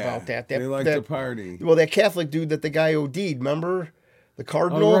stories about that. They like to party. Well, that Catholic dude that the guy OD'd, remember? The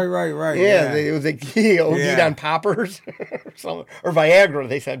cardinal? Oh, right. Yeah, it was like he OD'd Yeah. on poppers or something. Or Viagra,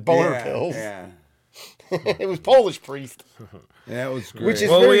 they said, boner pills. Yeah. It was Polish priest. That was great. Which is-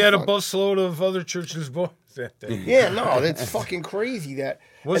 Well, we very had fun. a busload of other churches boys that day. Yeah, no, that's fucking crazy that.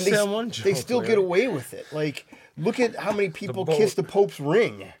 What's and that one They joke, still Larry? get away with it. Like, look at how many people boat. kiss the Pope's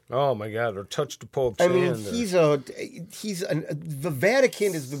ring. Oh my God! Or touch the Pope's I mean, hand. the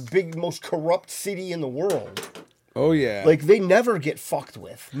Vatican is the most corrupt city in the world. Oh yeah. Like, they never get fucked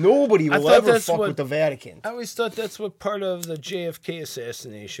with. Nobody will thought ever that's fuck what- with the Vatican. I always thought that's what part of the JFK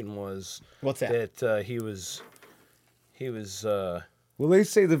assassination was. What's that? That he was Well, they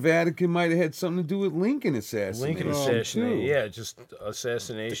say the Vatican might have had something to do with Lincoln assassination. too. Yeah, just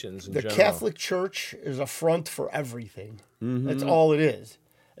assassinations in The general. Catholic Church is a front for everything. Mm-hmm. That's all it is.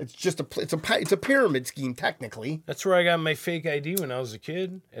 It's just it's a pyramid scheme, technically. That's where I got my fake ID when I was a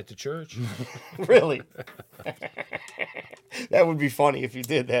kid, at the church. Really. That would be funny if you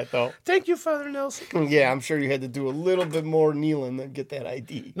did that, though. Thank you, Father Nelson. Yeah, I'm sure you had to do a little bit more kneeling to get that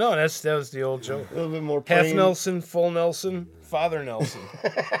ID. No, that was the old joke. A little bit more Half praying. Nelson, full Nelson, Father Nelson.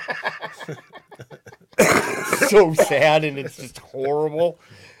 So sad, and it's just horrible.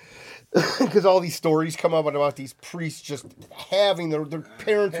 Because all these stories come up about these priests just having their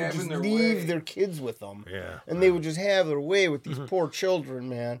parents would just leave their kids with them. Yeah. And they would just have their way with these poor children,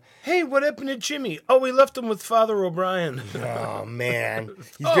 man. Hey, what happened to Jimmy? Oh, we left him with Father O'Brien. Oh, man.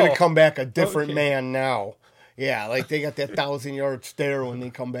 He's going to come back a different okay. man now. Yeah, like they got that 1,000-yard stare when they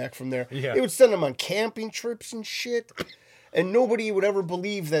come back from there. Yeah. They would send them on camping trips and shit. And nobody would ever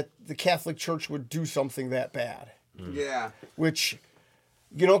believe that the Catholic Church would do something that bad. Yeah. Which...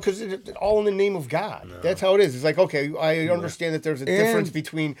 You know, because it's all in the name of God. No. That's how it is. It's like, okay, I understand that there's a difference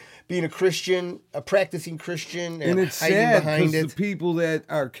between being a Christian, a practicing Christian, and it's hiding sad behind it. The people that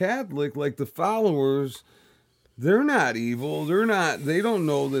are Catholic, like the followers, they're not evil. They don't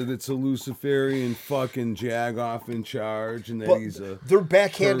know that it's a Luciferian fucking jagoff in charge and that But he's a they're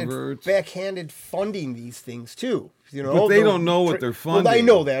pervert. backhanded funding these things too. You know, but they don't know what they're funding. Well, I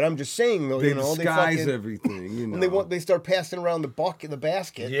know that. I'm just saying though. They you know, disguise everything. You know, when they start passing around the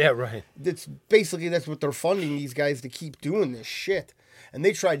basket. Yeah, right. That's what they're funding these guys to keep doing this shit, and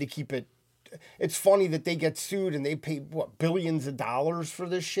they tried to keep it. It's funny that they get sued and they pay what billions of dollars for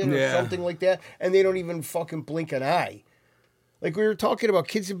this shit or something like that, and they don't even fucking blink an eye. Like we were talking about,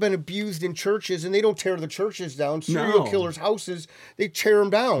 kids have been abused in churches, and they don't tear the churches down. Serial killers' houses, they tear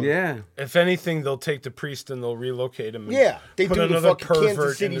them down. Yeah. If anything, they'll take the priest and they'll relocate him. And they put do the another fucking Kansas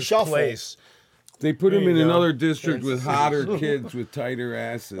pervert City in his shuffle. place. They put him There in you go. another district with hotter kids with tighter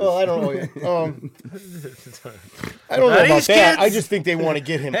asses. Oh, I don't know. I don't know about these that. kids I just think they want to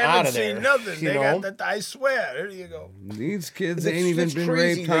get him out of there. Haven't seen nothing. You They know? got that. I swear. There you go. These kids It's ain't even just been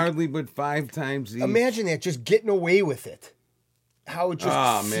crazy, raped like- hardly but 5 times each. Imagine that, just getting away with it. How it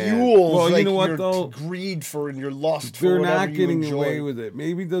just man. fuels Well, you like know what, your though? greed for and your lust for They're whatever not you getting enjoy. away with it.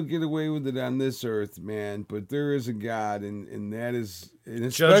 Maybe they'll get away with it on this earth, man. But there is a God, and that is, and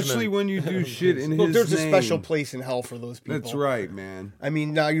especially Judgment. when you do shit in Look, His there's name. a special place in hell for those people. That's right, man. I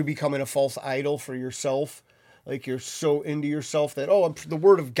mean, now you're becoming a false idol for yourself. Like you're so into yourself that the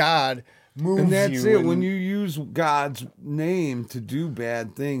word of God moves And that's you. it. and When you use God's name to do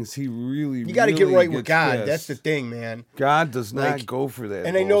bad things, He really, you got to get really right with gets God. pissed. That's the thing, man. God does not Like, go for that.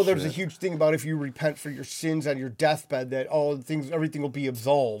 And I know there's a bullshit. huge thing about if you repent for your sins on your deathbed, that everything will be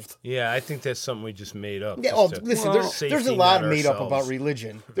absolved. Yeah, I think that's something we just made up. Yeah, just to listen, there's safety a lot net made up ourselves. about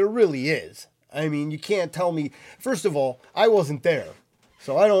religion. There really is. I mean, you can't tell me. First of all, I wasn't there,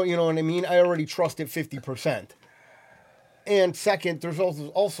 so I don't. You know what I mean? I already trusted 50%. And second, there's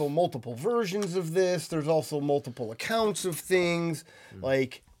also multiple versions of this. There's also multiple accounts of things.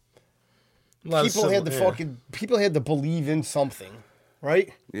 Like people had to believe in something,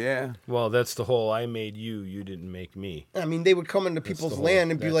 right? Yeah. Well, that's the whole "I made you, you didn't make me." I mean, they would come into people's the whole-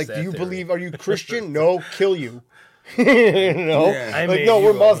 land and be that's like, that "Do you theory. believe? Are you Christian? No, kill you." You know, Yeah. I like made no, you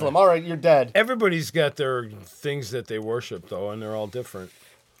we're a- Muslim. All right, you're dead. Everybody's got their things that they worship, though, and they're all different.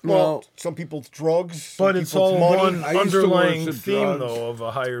 Well, some people's drugs, some But it's people's all money. one I used to underlying worship theme, drugs. though, of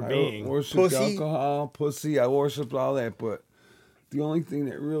a higher I being. worshipped Pussy. alcohol, pussy. I worshipped all that, but the only thing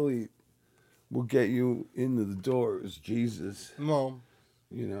that really will get you into the door is Jesus. Well,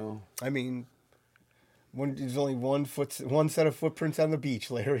 You know. I mean, there's only one set of footprints on the beach,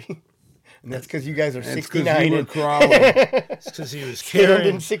 Larry. And that's because you guys are That's 'cause 69. you were crawling. It's because he was Stand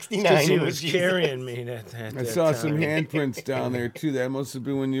carrying. in 69 Because he with was Jesus. carrying me at I that saw time. some handprints down there too. That must have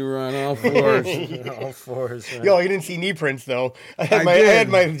been when you were on all fours. All fours. Right? Yo, you didn't see knee prints though. I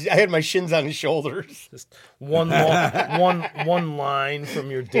had my shins on his shoulders. Just one line from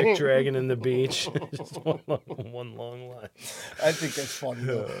your dick dragging in the beach. Just one long line. I think that's funny.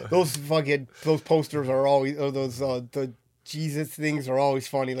 Though. Those posters are always, or those the Jesus things are always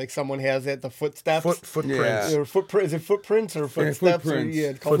funny. Like someone has the footsteps. Footprints. Yeah. Or footprint? Is it footprints or Yeah, footsteps? footprints. Or,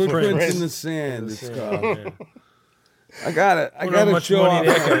 it's called Footprints in the sand. It's called. Yeah. I got it. I Wonder how got to much show money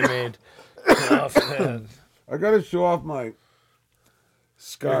off. that guy made. Off that. I got to show off my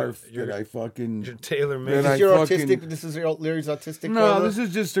scarf Your- that I fucking. Your tailor That made. I Is your fucking- autistic? This is Larry's autistic. No, corner? this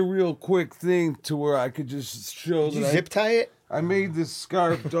is just a real quick thing to where I could just show Did you that zip tie it? I made this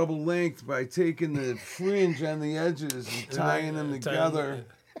scarf double length by taking the fringe on the edges and tying them together.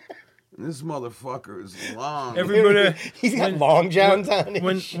 This motherfucker is long. Everybody, He's got long johns on. And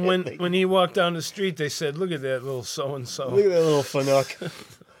when shit. when he walked down the street, they said, "Look at that little so and so." Look at that little Fanuc.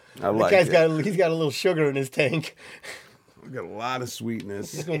 I like That it. he's got a little sugar in his tank. Got a lot of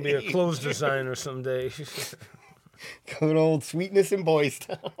sweetness. He's gonna be a clothes designer someday. Good old sweetness in Boys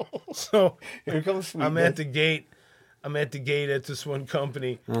Town. So Here comes sweetness. I'm at the gate. at this one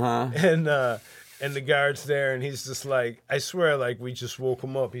company, Uh-huh. and the guard's there, and he's just like, I swear, like we just woke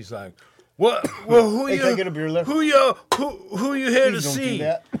him up. He's like, "What? Well, who Hey, you? can I get a beer left? Who you here Please to don't do see?"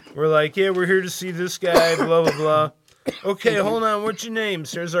 that. We're like, "Yeah, we're here to see this guy." Blah blah blah. Okay, hold on. What's your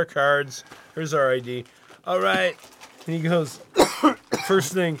names? Here's our cards. Here's our ID. All right. And he goes,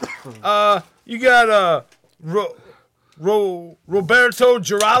 first thing, you got Roberto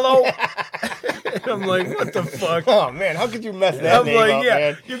Girallo? And I'm like, what the fuck? Oh man, how could you mess that I'm name like, up, yeah,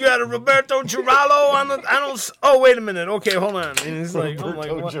 man? you got a Roberto Girallo on the, I don't, oh, wait a minute. Okay, hold on. And he's like, I'm like,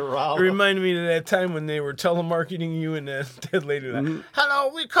 Roberto what? Girallo. It reminded me of that time when they were telemarketing you and that lady. Like,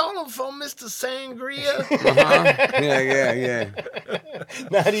 hello, we calling for Mr. Sangria. Uh-huh. Yeah.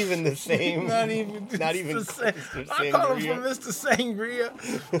 Not even the same. Not even Mr. I'm calling for Sangria.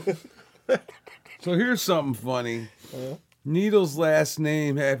 Mr. Sangria. So here's something funny. Needle's last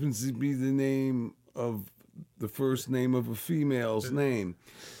name happens to be the name of the first name of a female's name.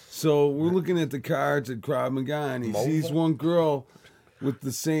 So we're looking at the cards at Krav Maga, and he sees one girl with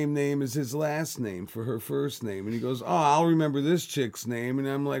the same name as his last name for her first name. And he goes, "Oh, I'll remember this chick's name." And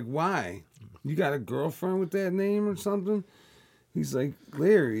I'm like, "Why? You got a girlfriend with that name or something?" He's like,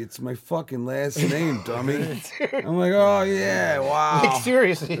 "Larry, it's my fucking last name, dummy." I'm like, "Oh, yeah, wow." Like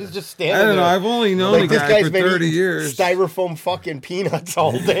seriously, he's just standing I don't know. there. I've only known Like the this guy guy's for been 30 eating years. styrofoam fucking peanuts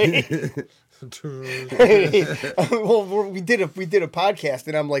all day. Well, we did a podcast,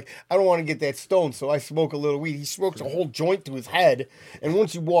 and I'm like, I don't want to get that stoned, so I smoke a little weed. He smokes a whole joint to his head, and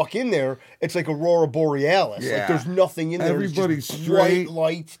once you walk in there, it's like Aurora Borealis. Yeah. Like there's nothing in there. It's Everybody's just straight. white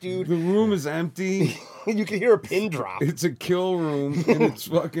lights, dude. The room is empty. You can hear a pin drop. It's a kill room, and it's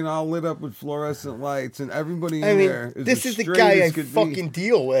fucking all lit up with fluorescent lights, and everybody in I mean, there is this as is the straight guy as I could be. fucking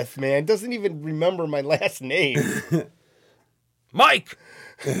deal with, man. Doesn't even remember my last name. Mike!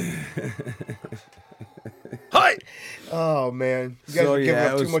 Hi! Oh man, you guys So, are giving yeah,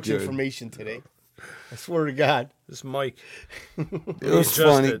 up it too was much good. information today. I swear to God. This is Mike. It was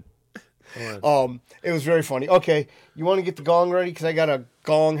funny. It was very funny. Okay, you want to get the gong ready because I got a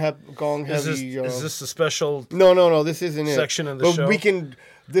gong Is heavy. this a special No, this isn't it. section of the but show? we can.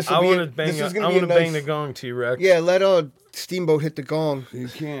 This I will want be. to bang. This is I gonna be want a to bang nice. the gong, T-Rex. Yeah, let Steamboat hit the gong. You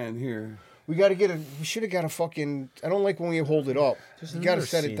can here. We got to get a. We should have got a fucking. I don't like when we hold it up. There's You got to another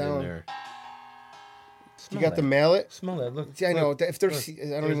set seed it in down. there. You Smell got the that. mallet. Smell that. Look. See, I know. look, If there's, look. I don't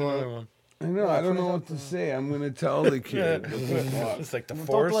There's even another want. one. I know. I don't know what to say. I'm gonna tell the kid. What the fuck? It's like the Don't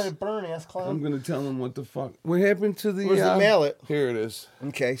force. let it burn, ass I'm clown. gonna tell him what the fuck. What happened to the? Where's the mallet? Here it is.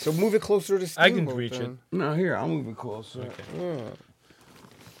 Okay, so move it closer to Steamboat. I can reach then. No, here. I'll move it closer.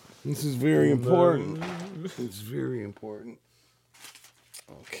 This is very important. It's very important.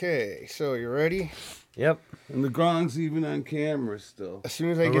 Okay, so you ready? Yep. And the gong's even on camera still. As soon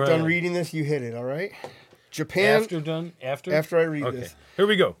as I get done Alright. reading this, you hit it. All right. Japan. After I read Okay. this, Here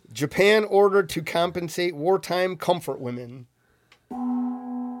we go. Japan ordered to compensate wartime comfort women.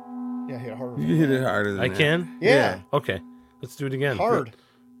 Yeah, hit harder. You hit it harder than I that. can. Yeah, Okay. Let's do it again. hard.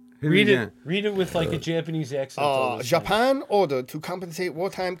 Hit Read again. it. Read it with like a Japanese accent. all this time. Japan ordered to compensate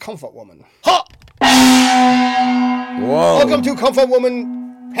wartime comfort woman. Whoa. Welcome to Comfort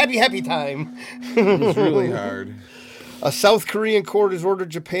Woman. Happy time. It's really hard. A South Korean court has ordered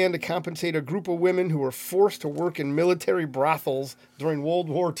Japan to compensate a group of women who were forced to work in military brothels during World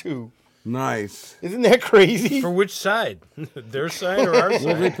War II. Nice. Isn't that crazy? For which side? Their side or our Well,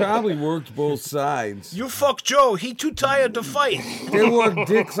 side? they probably worked both sides. You fuck Joe. He too tired to fight. They worked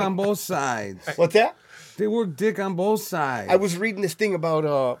dicks on both sides. What's that? They worked dick on both sides. I was reading this thing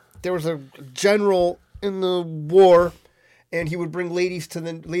about there was a general in the war, and he would bring ladies of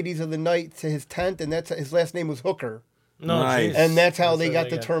the night to his tent, and that's his last name was Hooker, No, Nice. jeez. and that's how That's they how got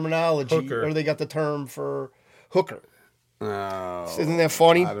the terminology, Hooker. or they got the term for hooker. Oh, Isn't that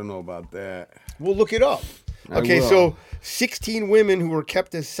funny? I don't know about that. We'll look it up. I Okay, will. so 16 women who were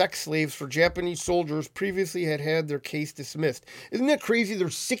kept as sex slaves for Japanese soldiers previously had their case dismissed. Isn't that crazy?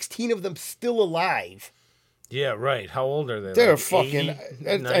 There's 16 of them still alive. Yeah, right. How old are they? They're Like fucking. 80,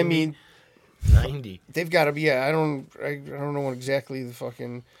 I 90? mean, 90. they've got to be. Yeah, I don't know what exactly the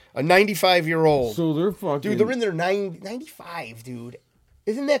fucking a 95-year-old. So they're fucking. Dude, they're in their 95, dude.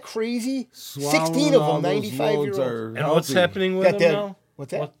 Isn't that crazy? swallowing 16 of all them, those loads 95-year-olds. are And what's healthy. happening with Got them that- now?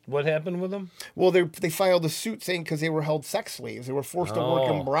 What's that? What happened with them? Well, they filed a suit saying because they were held sex slaves. They were forced to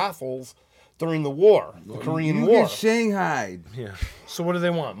work in brothels during the war, the Korean You War. get shanghaied. Yeah. So what do they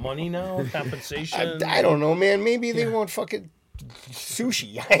want? Money now? Compensation? I don't know, man. Maybe they want fucking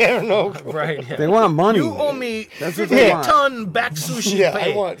sushi. I don't know. Right. Yeah. They want money. You owe me That's what they want. 50-ton back sushi Yeah,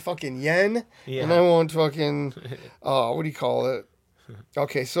 pay. I want fucking yen, Yeah. and I want fucking, what do you call it?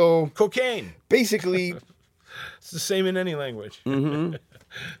 Okay, so Cocaine. basically, It's the same in any language.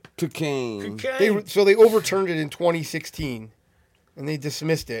 Cocaine. Cocaine. they overturned it in 2016, and they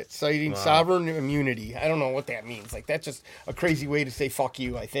dismissed it, citing sovereign immunity. I don't know what that means. Like, that's just a crazy way to say fuck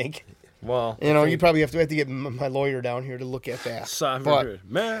you, I think. Well, You know, you probably have to get my lawyer down here to look at that.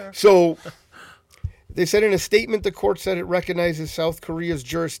 Mayor. So they said in a statement, the court said it recognizes South Korea's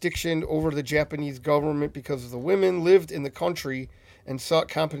jurisdiction over the Japanese government because the women lived in the country and sought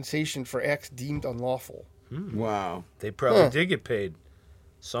compensation for acts deemed unlawful. Wow. They probably did get paid.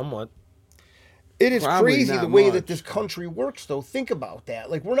 Somewhat. It is Probably crazy not the way much. that this country works, though. Think about that.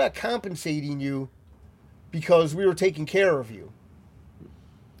 Like, we're not compensating you because we were taking care of you.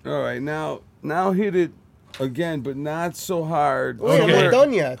 All right, now hit it again, but not so hard. Wait, I'm Okay. not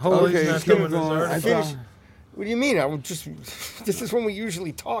done yet. Hold Okay, he's not keep done with his going. article. I Finish. thought- What do you mean? I would just. This is when we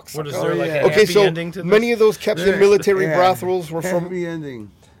usually talk. What is sucker. there, like, a Okay, happy so ending to this? many of those kept in military brothels were from. happy ending.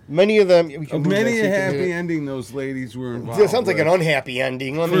 Many of them. We can move Many that a so you can happy hear it. ending those ladies were involved. It sounds like an with. unhappy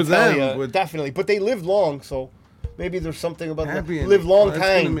ending. Let For me tell them, you, but- definitely. But they lived long, so maybe there's something about happy the ending. live long Oh, that's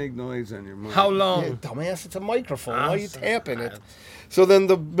gonna time. make noise on your mic. How long? Yeah, dumbass, it's a microphone. Why are you Awesome. tapping it? So then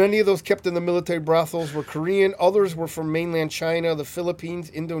many of those kept in the military brothels were Korean. Others were from mainland China, the Philippines,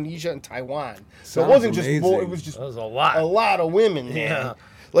 Indonesia, and Taiwan. So it Sounds wasn't just amazing. more. It was just That was a lot. a lot of women, man. Yeah.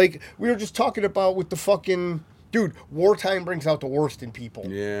 Like we were just talking about with the fucking dude. Wartime brings out the worst in people.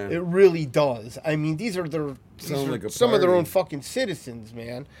 Yeah. it really does. I mean, these are like a some of their party. own fucking citizens,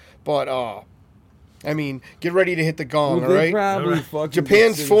 man. But I mean, get ready to hit the gong, Well, all they right? probably Alright. fucking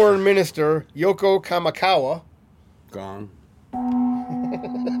Japan's get foreign minister Yoko Kamikawa gone.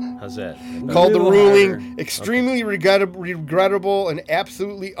 How's that? called the little ruling harder. extremely regrettable and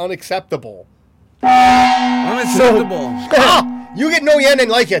absolutely unacceptable. Unacceptable. You get no yen and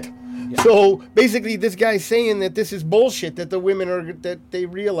like it. So basically, this guy's saying that this is bullshit. That the women that they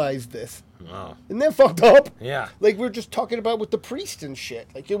realize this. Wow. Isn't that fucked up? Yeah. Like we were just talking about with the priest and shit.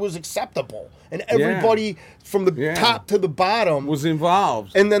 Like it was acceptable, and everybody from the Yeah. top to the bottom Was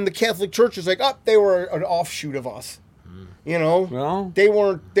involved. And then the Catholic Church is like, oh, they were an offshoot of us. You know, Well- they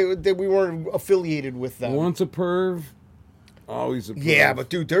weren't. We weren't affiliated with them. Once a perv, always a perv. Yeah, but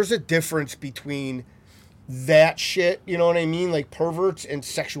dude, there's a difference between that shit. You know what I mean? Like perverts and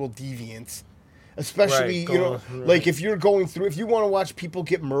sexual deviants. Especially, Right, you know, right. like if you're going through, if you want to watch people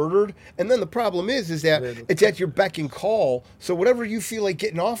get murdered, and then the problem is that it's at your beck and call. So whatever you feel like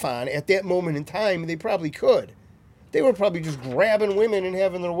getting off on at that moment in time, they probably could. They were probably just grabbing women and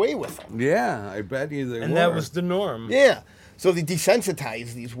having their way with them. Yeah, I bet you they were. And that was the norm. Yeah. So they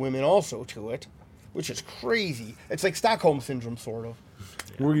desensitize these women also to it, which is crazy. It's like Stockholm syndrome, sort of.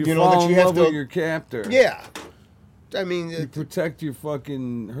 Where you, you know, that fall you in have love to- with your captor. Yeah. I mean, You protect your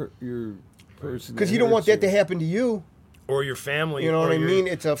fucking your person. because you don't want that to happen to you. Or your family. You know or what I your mean?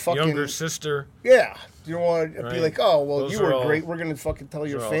 It's a fucking younger sister. Yeah. You don't want to be Right. like, oh, well, Those you are were all- great. We're gonna fucking tell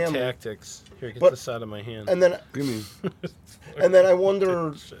your They're all family. tactics. Here, get But- this out of my hand. And then, Give me. I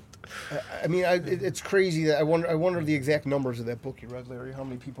wonder. I mean, it's crazy that I wonder the exact numbers of that book you read, Larry. How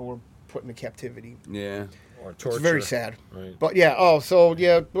many people were put into captivity? Yeah. Or torture. It's very sad. Right. But yeah,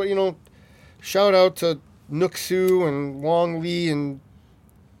 but you know, shout out to Nook Soo and Wong Lee and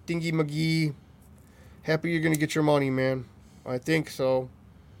Dingy McGee. Happy you're gonna get your money, man. I think so.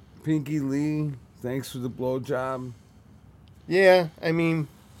 Pinky Lee, thanks for the blowjob. Yeah, I mean,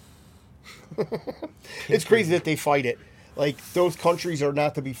 it's crazy that they fight it. Like those countries are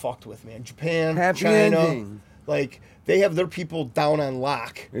not to be fucked with, man. Japan, Happy China, ending. like they have their people down on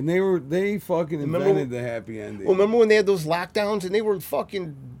lock. And they fucking Remember- invented the happy ending. Well, remember when they had those lockdowns and they were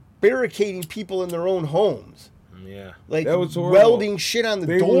fucking barricading people in their own homes, Yeah. like That was horrible. welding shit on the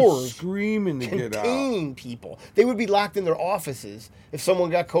they were doors, screaming to get out. containing people. They would be locked in their offices. If someone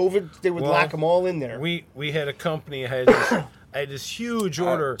got COVID, they would Well, lock them all in there. We had a company. I had this huge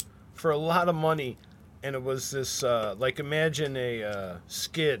order for a lot of money, and it was this like imagine a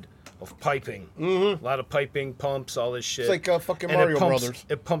skid of piping, a lot of piping, pumps, all this shit. It's like fucking And Mario it pumps, Brothers.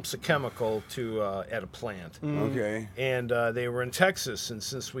 It pumps a chemical to at a plant, Okay. and they were in Texas, and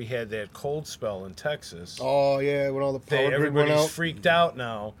since we had that cold spell in Texas, Oh yeah, when all the power grid went everybody's out. freaked out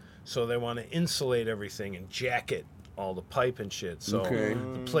now, so they want to insulate everything and jacket all the pipe and shit. So Okay.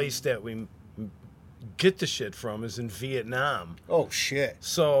 the place that we get the shit from is in Vietnam. Oh shit!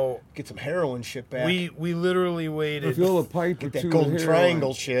 So Get some heroin shit back. we literally waited. Fill a pipe or Get that two golden of heroin.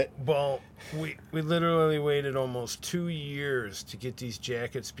 triangle shit. Well, we literally waited almost 2 years to get these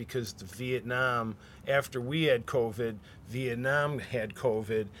jackets because the Vietnam, after we had COVID, Vietnam had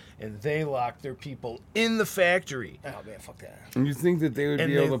COVID, and they locked their people in the factory. Oh man, fuck that. And you think that they would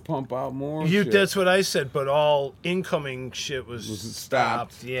And be able they- to pump out more? You, shit? that's what I said, but all incoming shit was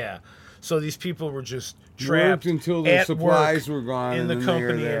stopped. stopped. Yeah. So these people were just Worked trapped until their at supplies work were gone in and the then they were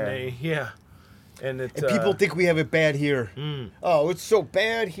company, there. and And people think we have it bad here. Oh, it's so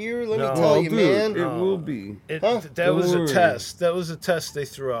bad here. Let me No. tell Well, you, dude, man. it will be. Huh? that Don't was worry. a test. That was a test they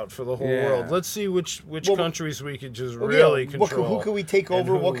threw out for the whole Yeah. world. Let's see which Well, countries we could just well, really yeah, control. who can we take and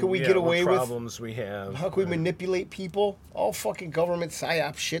over? What can we get away what with? problems we have. How can we manipulate people? All fucking government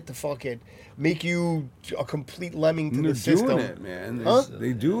psyop shit to fucking make you a complete lemming to And they're the system. doing it, man. They, Huh?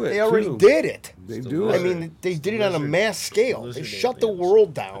 they do it. They already too. did it. They the do I it. mean, they did it on a mass scale. They lizard shut the aliens.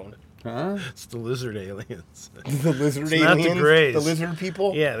 world down. Huh? It's the lizard aliens. The lizard It's not the aliens, Greys. the lizard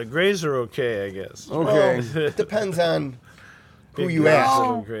people. Yeah, the Greys are okay, I guess. Okay. Well, it depends on who Big you Greys, ask.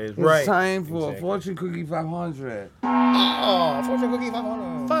 little Greys. It's Right. time for Exactly. Fortune Cookie 500. Oh, fortune cookie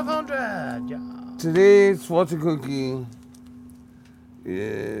 500. 500. Yeah. Today's Fortune Cookie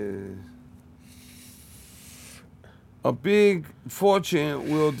is a big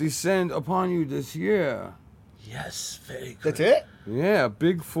fortune will descend upon you this year. Yes, very good. That's it? Yeah, a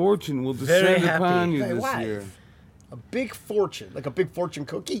big fortune will Very descend happy. upon you Hey, this why? year. A big fortune, like a big fortune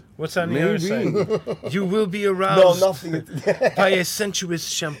cookie? What's on the other Maybe. side? You will be No, aroused nothing. by a sensuous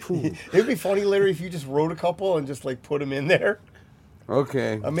shampoo. It'd be funny, Larry, if you just wrote a couple and just like put them in there.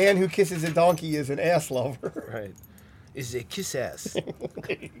 Okay. A man who kisses a donkey is an ass lover. Right. Is a kiss ass.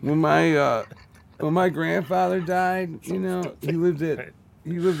 When my grandfather died, you know, he lived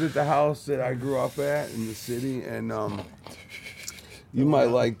at the house that I grew up at in the city, and you might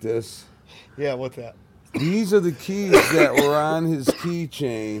like this. Yeah, what's that? These are the keys that were on his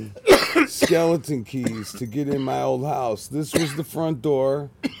keychain, skeleton keys to get in my old house. This was the front door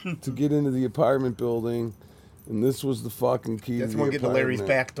to get into the apartment building, and this was the fucking key That's to one the getting to Larry's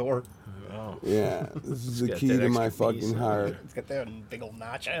apartment. back door. Oh, Yeah, this is the got key that to my extra piece fucking in heart. It's got that big old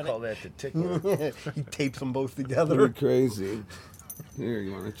notch on call that the tickler. it. He tapes them both Pretty together. crazy. Here,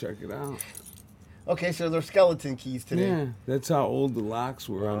 you want to check it out? Okay, so they're skeleton keys today. Yeah, that's how old the locks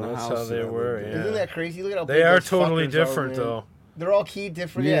were on the that's house. how they that I were, lived in. yeah. Isn't that crazy? Look at how They big are those totally fuckers different, man. though. They're all keyed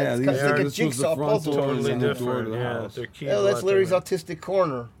different. Yeah, Yeah, it's these kind of are- like a this was the jigsaw front puzzle. door Totally and then the door to different. the Yeah, house. they're key. Yeah, that's Larry's autistic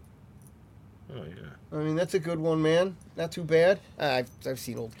corner. Oh yeah. I mean, that's a good one, man. Not too bad. I've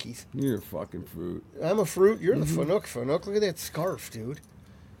seen old keys. You're a fucking fruit. I'm a fruit. You're the Mm-hmm. Fanuc. Look at that scarf, dude.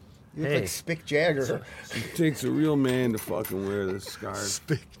 You look Hey. like Spick Jagger. It takes a real man to fucking wear this scarf.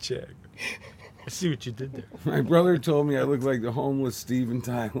 Big Jagger. I see what you did there. My brother told me I look like the homeless Steven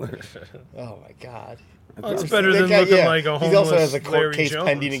Tyler. Oh my God. I It's thought- better That than guy, looking yeah. like a homeless He also has a court Larry case Jones.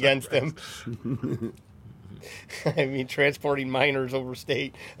 pending against him. I mean, transporting miners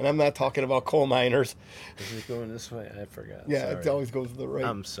overstate, and I'm not talking about coal miners. Is it going this way? I forgot. Yeah, Sorry. it always goes to the right.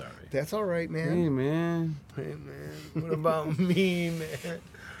 I'm sorry. That's all right, man. Hey, man. Hey man, what about me, man?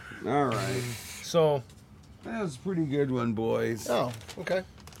 All right. So That was a pretty good one, boys. Oh, okay.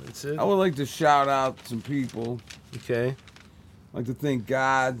 that's it. I would like to shout out some people. Okay. I'd like to thank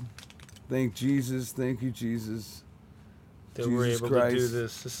God. Thank Jesus. Thank you, Jesus. That we're Jesus able to do Christ.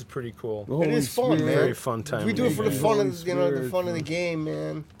 this. This is pretty cool. The It Holy is fun, Spirit. man. Very fun time. We do it for the Thank you, fun Holy of the Spirit. fun of the game,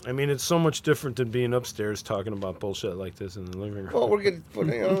 man. I mean, it's so much different than being upstairs talking about bullshit like this in the living room. Well, we're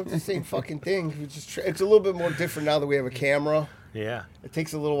gonna, it's the same fucking thing. We just it's a little bit more different now that we have a camera. Yeah. It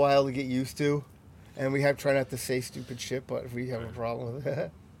takes a little while to get used to, and we have try not to say stupid shit, but if we have a problem with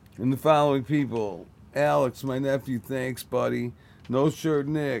that, And the following people: Alex, my nephew, thanks, buddy. No Shirt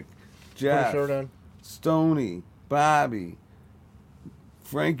Nick, put a Jeff, shirt on. Stony, Bobby,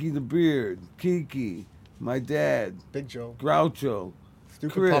 Frankie the Beard, Kiki, my dad, Big Joe, Groucho,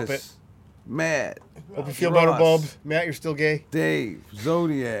 stupid Chris, puppet. Matt, Hope you feel Ross, better, Bubs. Matt, you're still gay. Dave,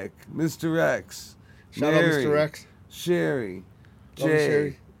 Zodiac, Mr. X, Shout Mary, out, Mr. X. Sherry, Love you, Jay,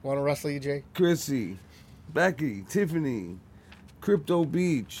 Sherry. Want to wrestle you, Jay? Chrissy, Becky, Tiffany, Crypto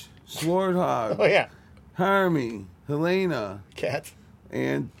Beach, Swordhog, Oh yeah, Harmy, Helena, cats.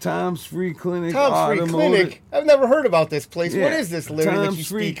 and Tom's Free Clinic Tom's Free Automotive. Clinic. I've never heard about this place. Yeah. What is this, Larry, that Tom's you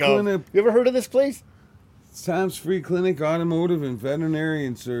Free speak of? Clinic. You ever heard of this place? Tom's Free Clinic Automotive and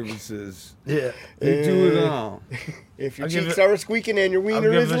Veterinarian Services. Yeah. They do it all. If your I'll give cheeks it- are squeaking and your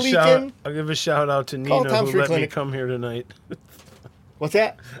wiener is leaking, I'll give a shout out to Call Nina Tom's who Free let me Clinic. come here tonight. what's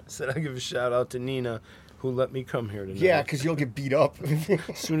that? I said I'll give a shout out to Nina who let me come here tonight. Yeah, because you'll get beat up.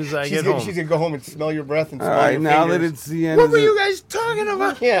 As soon as I she's get gonna, home. She's going to go home and smell your breath and All smell right, your now that fingers. it's the end What of were the... you guys talking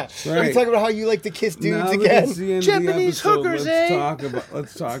about? Yeah. Right. You're talking about how you like to kiss dudes Now that again. it's the end Japanese of the episode, hookers,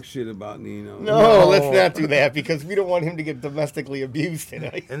 let's talk shit about Nino. No, let's not do that because we don't want him to get domestically abused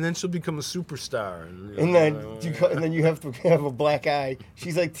tonight. And then she'll become a superstar. And, And then you have to have a black eye.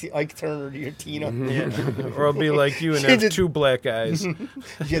 She's like Ike Turner to your Tina. yeah. Or I'll be like you and have two black eyes. You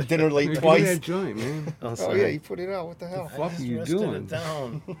had dinner late Give me twice. that joint, man. Oh yeah, you put it out. What the hell? What are you Resting doing? it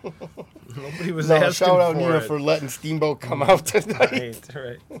down. Nobody was No, asking shout out for Nina it. for letting Steamboat come out tonight.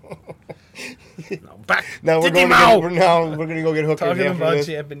 Right. Now back. Now we're Diddy going Mao. we're gonna go get hookers Talking after about this.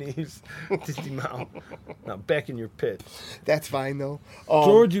 Japanese. Diddy Mao. Now back in your pit. That's fine though.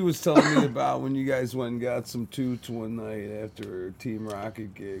 Georgie was telling me about when you guys went and got some toots one night after a Team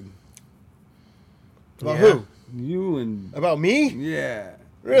Rocket gig. About Yeah. who? You and About me? yeah,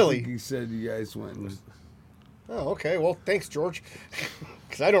 Really? I think he said you guys went. And, Oh, okay. Well, thanks, George.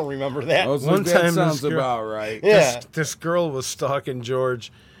 Because I don't remember that. I was One like, that time sounds this girl- about right. Yeah. This girl was stalking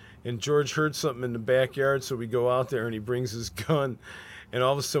George, and George heard something in the backyard, so we go out there, and he brings his gun, and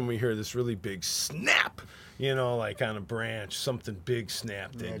all of a sudden we hear this really big snap, you know, like on a branch, something big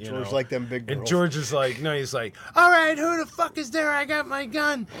snapped. Yeah, you George know. liked them big And girls. George is like, no, he's like, all right, who the fuck is there? I got my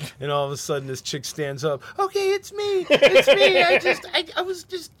gun. And all of a sudden this chick stands up. Okay, it's me. It's me. I was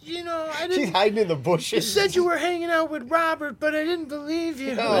just, you know, I She's didn't. hiding in the You bushes. said you were hanging out with Robert, but I didn't believe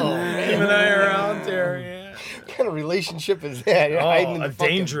you. Oh, Him and I are out there, yeah. What kind of relationship is that? You're hiding in Oh, the a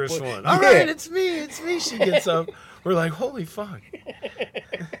fucking dangerous bush. one. All Yeah. right, it's me. It's me. She gets up. We're like, holy fuck.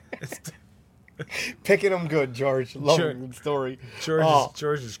 Picking them good, George. Love Sure. a good story.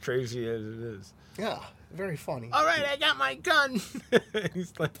 George is crazy as it is. Yeah, very funny. All right, I got my gun.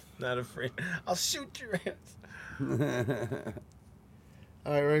 He's like, not afraid. I'll shoot your ass.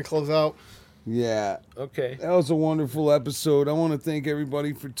 All right, ready to close out? Yeah, Okay. that was a wonderful episode. I want to thank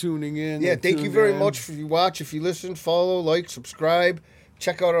everybody for tuning in. Yeah, and thank you tuning very in. much if you watch, if you listen, follow, like, subscribe.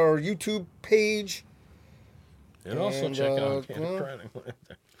 Check out our YouTube page. And also And, check out well, Chronic.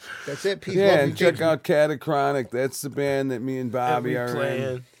 That's it. Peace, Yeah, love, and and check thank you. out Catachronic. That's the band that me and Bobby are in.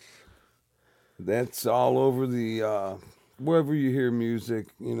 Playing. That's all over the wherever you hear music,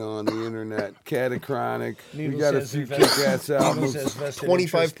 you know, on the internet. Catachronic. We Needles got a has few invest- kick-ass Needles albums. has vested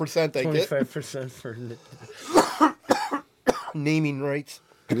 25% I get. 25% for. Naming rights.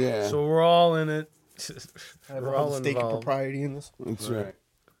 Yeah, So we're all in it. I have We're a all whole stake of involved. propriety in this. that's right.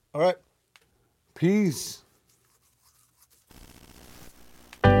 All right. Peace.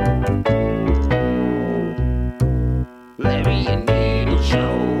 Larry and